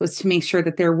access was to make sure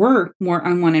that there were more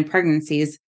unwanted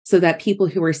pregnancies so that people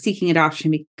who were seeking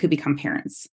adoption could become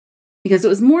parents. Because it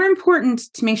was more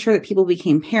important to make sure that people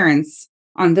became parents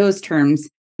on those terms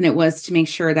than it was to make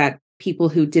sure that people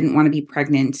who didn't want to be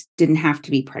pregnant didn't have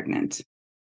to be pregnant.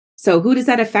 So who does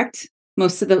that affect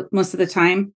most of the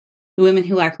time? The women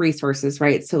who lack resources,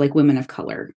 right? So women of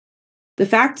color. The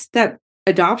fact that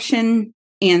adoption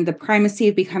and the primacy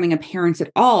of becoming a parent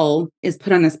at all is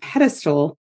put on this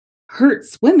pedestal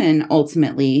hurts women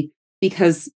ultimately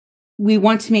because we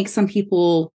want to make some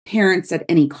people parents at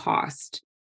any cost.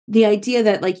 The idea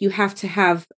that you have to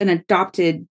have an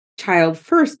adopted child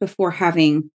first before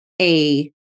having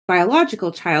a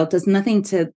biological child does nothing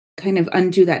to kind of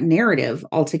undo that narrative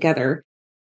altogether.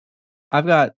 I've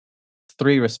got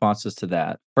 3 responses to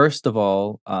that. First of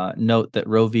all, note that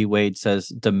Roe v. Wade says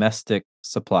domestic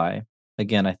supply.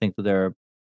 Again, I think that there are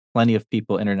plenty of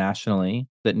people internationally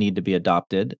that need to be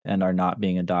adopted and are not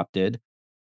being adopted.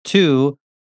 2,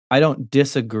 I don't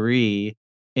disagree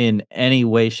in any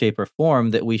way, shape, or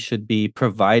form that we should be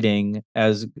providing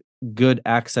as good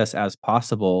access as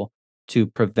possible to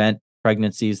prevent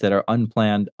pregnancies that are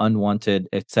unplanned, unwanted,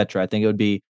 etc. I think it would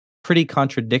be pretty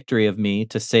contradictory of me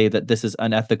to say that this is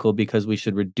unethical because we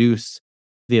should reduce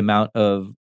the amount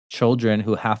of children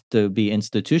who have to be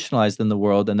institutionalized in the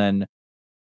world and then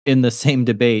in the same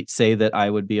debate say that I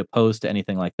would be opposed to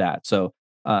anything like that. So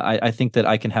I think that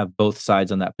I can have both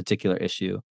sides on that particular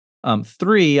issue.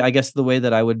 3, I guess the way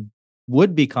that I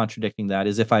would be contradicting that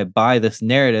is if I buy this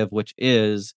narrative, which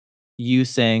is you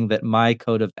saying that my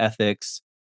code of ethics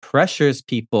pressures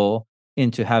people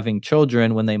into having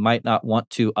children when they might not want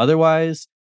to otherwise.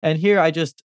 And here I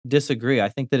just disagree. I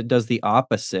think that it does the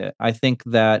opposite. I think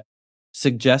that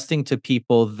suggesting to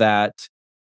people that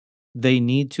they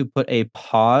need to put a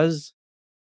pause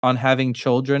on having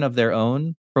children of their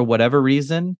own for whatever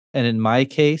reason, and in my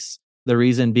case, the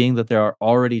reason being that there are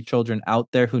already children out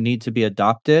there who need to be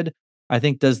adopted, I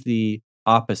think does the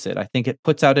opposite. I think it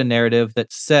puts out a narrative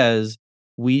that says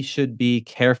we should be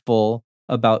careful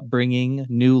about bringing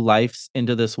new lives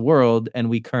into this world, and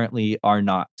we currently are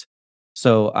not.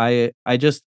 So I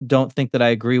just don't think that I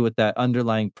agree with that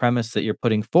underlying premise that you're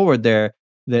putting forward there,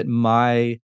 that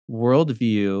my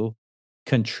worldview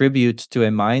contributes to a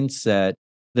mindset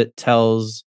that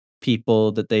tells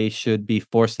people that they should be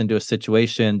forced into a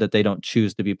situation that they don't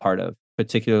choose to be part of,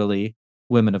 particularly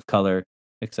women of color,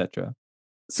 etc.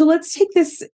 So let's take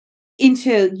this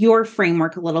into your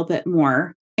framework a little bit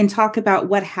more and talk about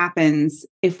what happens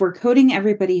if we're coding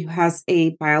everybody who has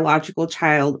a biological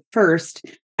child first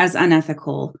as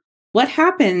unethical. What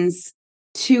happens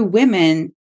to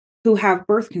women who have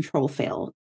birth control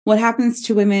fail? What happens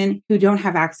to women who don't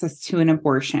have access to an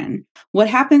abortion? What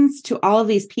happens to all of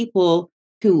these people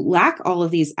who lack all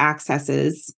of these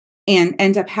accesses and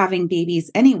end up having babies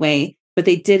anyway, but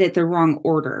they did it the wrong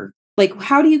order?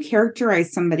 How do you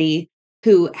characterize somebody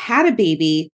who had a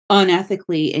baby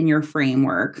unethically in your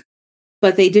framework,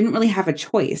 but they didn't really have a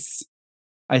choice?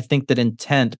 I think that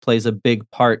intent plays a big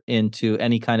part into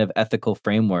any kind of ethical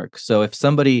framework. So if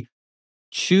somebody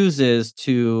chooses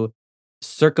to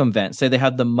circumvent, say they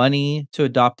have the money to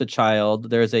adopt a child,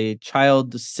 there's a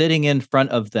child sitting in front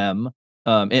of them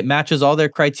It matches all their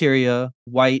criteria: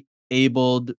 white,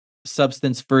 abled,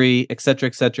 substance free, et cetera,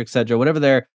 et cetera, et cetera. Whatever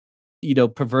their,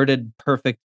 perverted,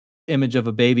 perfect image of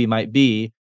a baby might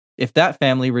be. If that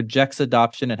family rejects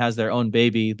adoption and has their own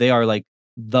baby, they are like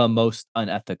the most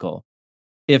unethical.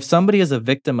 If somebody is a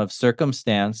victim of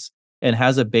circumstance and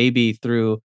has a baby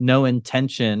through no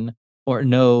intention or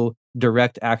no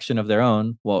direct action of their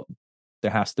own, well,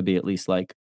 there has to be at least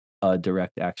like a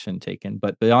direct action taken.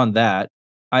 But beyond that,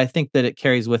 I think that it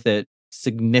carries with it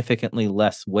significantly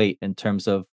less weight in terms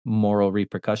of moral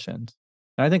repercussions.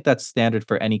 And I think that's standard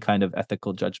for any kind of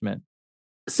ethical judgment.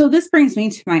 So this brings me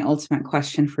to my ultimate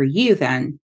question for you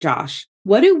then, Josh.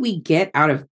 What do we get out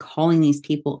of calling these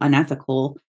people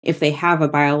unethical if they have a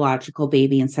biological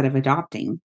baby instead of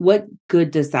adopting? What good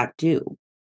does that do?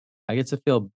 I get to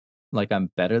feel like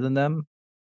I'm better than them.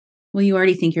 Well, you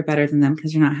already think you're better than them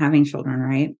because you're not having children,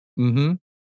 right? Mm-hmm.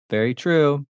 Very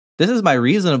true. This is my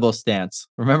reasonable stance.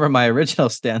 Remember, my original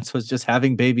stance was just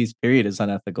having babies, period, is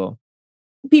unethical.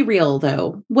 Be real,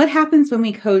 though. What happens when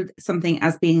we code something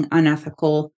as being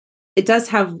unethical? It does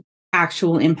have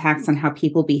actual impacts on how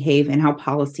people behave and how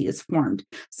policy is formed.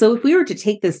 So if we were to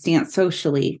take this stance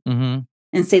socially and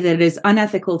say that it is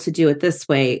unethical to do it this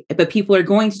way, but people are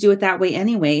going to do it that way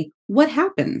anyway, what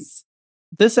happens?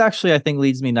 This actually, I think,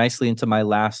 leads me nicely into my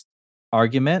last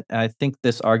argument. I think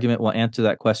this argument will answer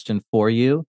that question for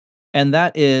you. And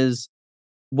that is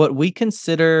what we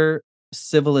consider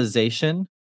civilization,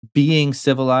 being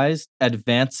civilized,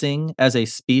 advancing as a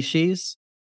species,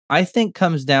 I think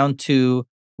comes down to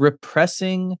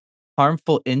repressing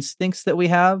harmful instincts that we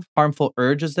have, harmful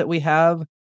urges that we have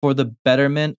for the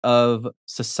betterment of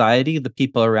society, the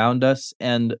people around us,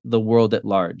 and the world at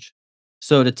large.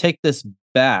 So to take this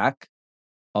back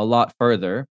a lot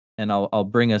further, and I'll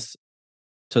bring us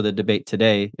to the debate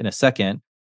today in a second,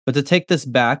 but to take this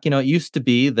back, it used to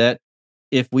be that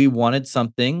if we wanted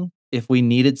something, if we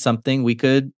needed something, we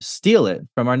could steal it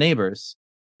from our neighbors.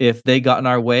 If they got in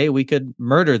our way, we could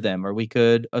murder them or we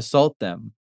could assault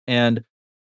them. And,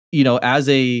 as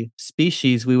a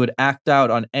species, we would act out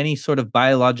on any sort of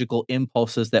biological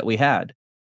impulses that we had.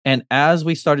 And as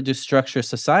we started to structure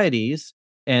societies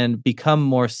and become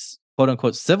more, quote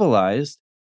unquote, civilized,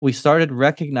 we started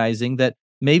recognizing that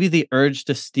maybe the urge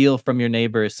to steal from your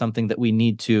neighbor is something that we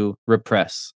need to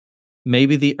repress.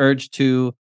 Maybe the urge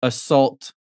to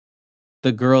assault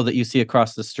the girl that you see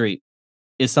across the street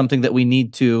is something that we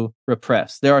need to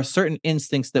repress. There are certain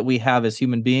instincts that we have as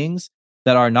human beings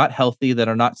that are not healthy, that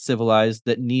are not civilized,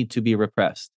 that need to be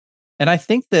repressed. And I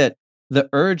think that the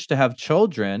urge to have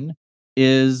children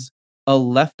is a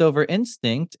leftover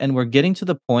instinct. And we're getting to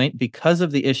the point, because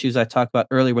of the issues I talked about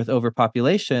earlier with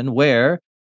overpopulation, where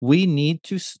we need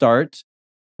to start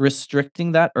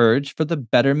restricting that urge for the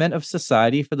betterment of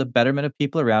society, for the betterment of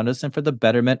people around us, and for the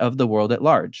betterment of the world at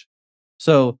large.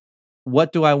 So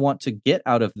what do I want to get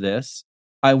out of this?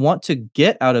 I want to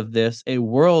get out of this a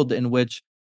world in which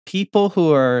people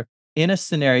who are in a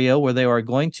scenario where they are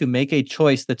going to make a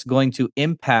choice that's going to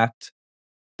impact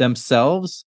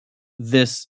themselves,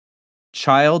 this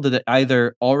child that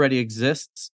either already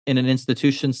exists in an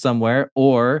institution somewhere,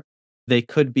 or they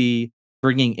could be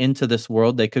bringing into this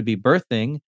world, they could be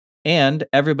birthing, and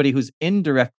everybody who's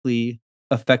indirectly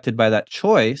affected by that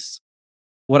choice.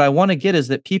 What I want to get is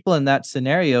that people in that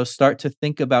scenario start to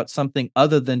think about something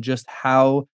other than just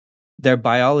how their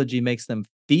biology makes them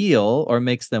feel or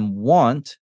makes them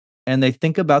want, and they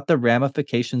think about the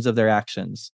ramifications of their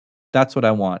actions. That's what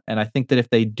I want. And I think that if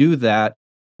they do that,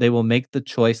 they will make the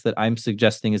choice that I'm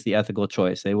suggesting is the ethical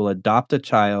choice. They will adopt a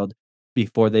child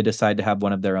before they decide to have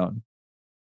one of their own.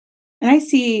 And I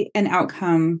see an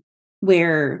outcome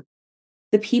where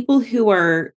the people who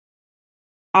are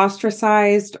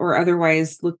ostracized or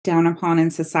otherwise looked down upon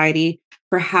in society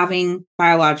for having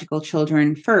biological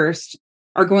children first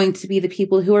are going to be the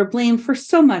people who are blamed for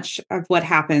so much of what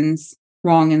happens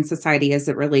wrong in society as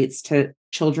it relates to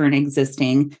children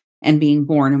existing and being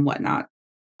born and whatnot.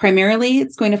 Primarily,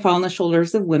 it's going to fall on the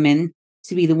shoulders of women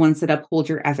to be the ones that uphold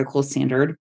your ethical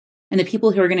standard. And the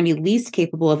people who are going to be least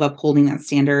capable of upholding that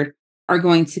standard are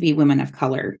going to be women of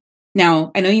color.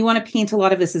 Now, I know you want to paint a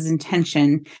lot of this as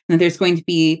intention, and that there's going to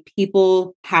be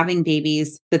people having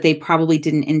babies that they probably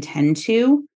didn't intend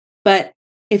to. But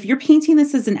if you're painting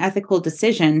this as an ethical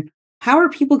decision, how are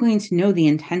people going to know the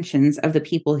intentions of the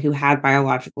people who had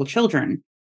biological children?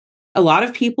 A lot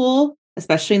of people,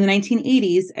 especially in the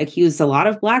 1980s, accused a lot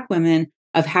of Black women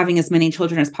of having as many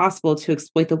children as possible to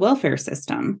exploit the welfare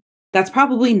system. that's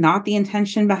probably not the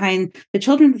intention behind the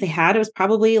children that they had. It was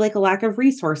probably like a lack of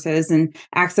resources and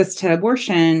access to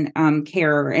abortion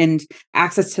care and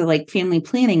access to like family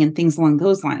planning and things along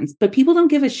those lines. But people don't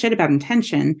give a shit about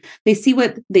intention. They see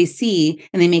what they see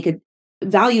and they make a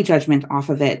value judgment off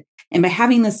of it. And by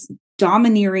having this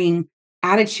domineering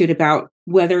attitude about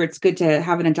whether it's good to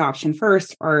have an adoption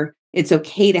first or it's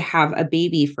okay to have a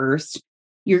baby first,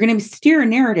 you're going to steer a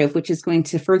narrative which is going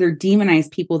to further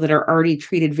demonize people that are already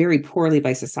treated very poorly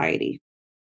by society.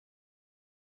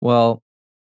 Well,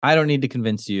 I don't need to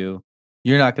convince you.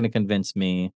 You're not going to convince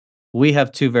me. We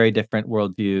have two very different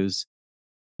worldviews.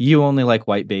 You only like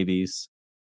white babies.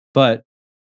 But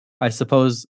I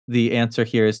suppose the answer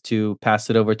here is to pass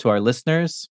it over to our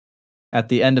listeners at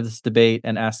the end of this debate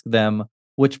and ask them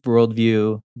which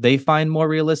worldview they find more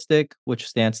realistic, which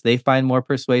stance they find more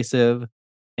persuasive,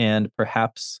 and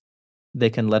perhaps they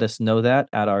can let us know that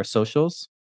at our socials.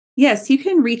 Yes, you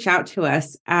can reach out to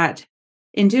us at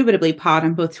Indubitably Pod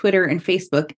on both Twitter and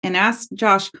Facebook and ask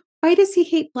Josh, why does he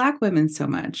hate Black women so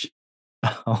much?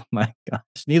 Oh my gosh.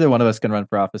 Neither one of us can run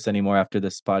for office anymore after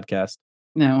this podcast.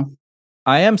 No.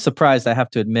 I am surprised, I have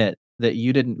to admit, that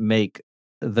you didn't make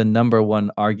the number one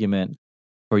argument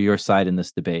for your side in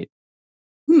this debate.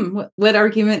 What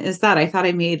argument is that? I thought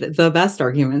I made the best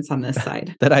arguments on this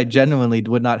side. That I genuinely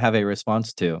would not have a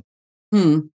response to.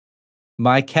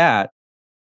 My cat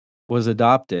was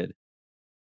adopted.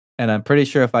 And I'm pretty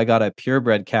sure if I got a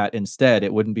purebred cat instead,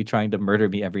 it wouldn't be trying to murder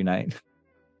me every night.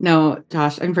 No,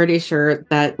 Josh, I'm pretty sure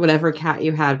that whatever cat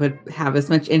you had would have as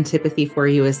much antipathy for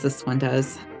you as this one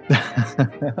does.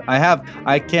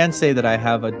 I can say that I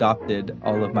have adopted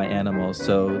all of my animals,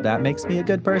 so that makes me a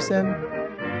good person.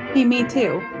 Hey, me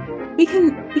too. We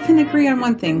can agree on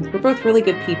one thing. We're both really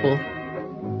good people.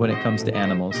 When it comes to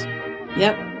animals.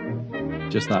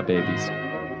 Yep. Just not babies.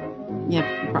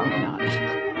 Yep, probably not.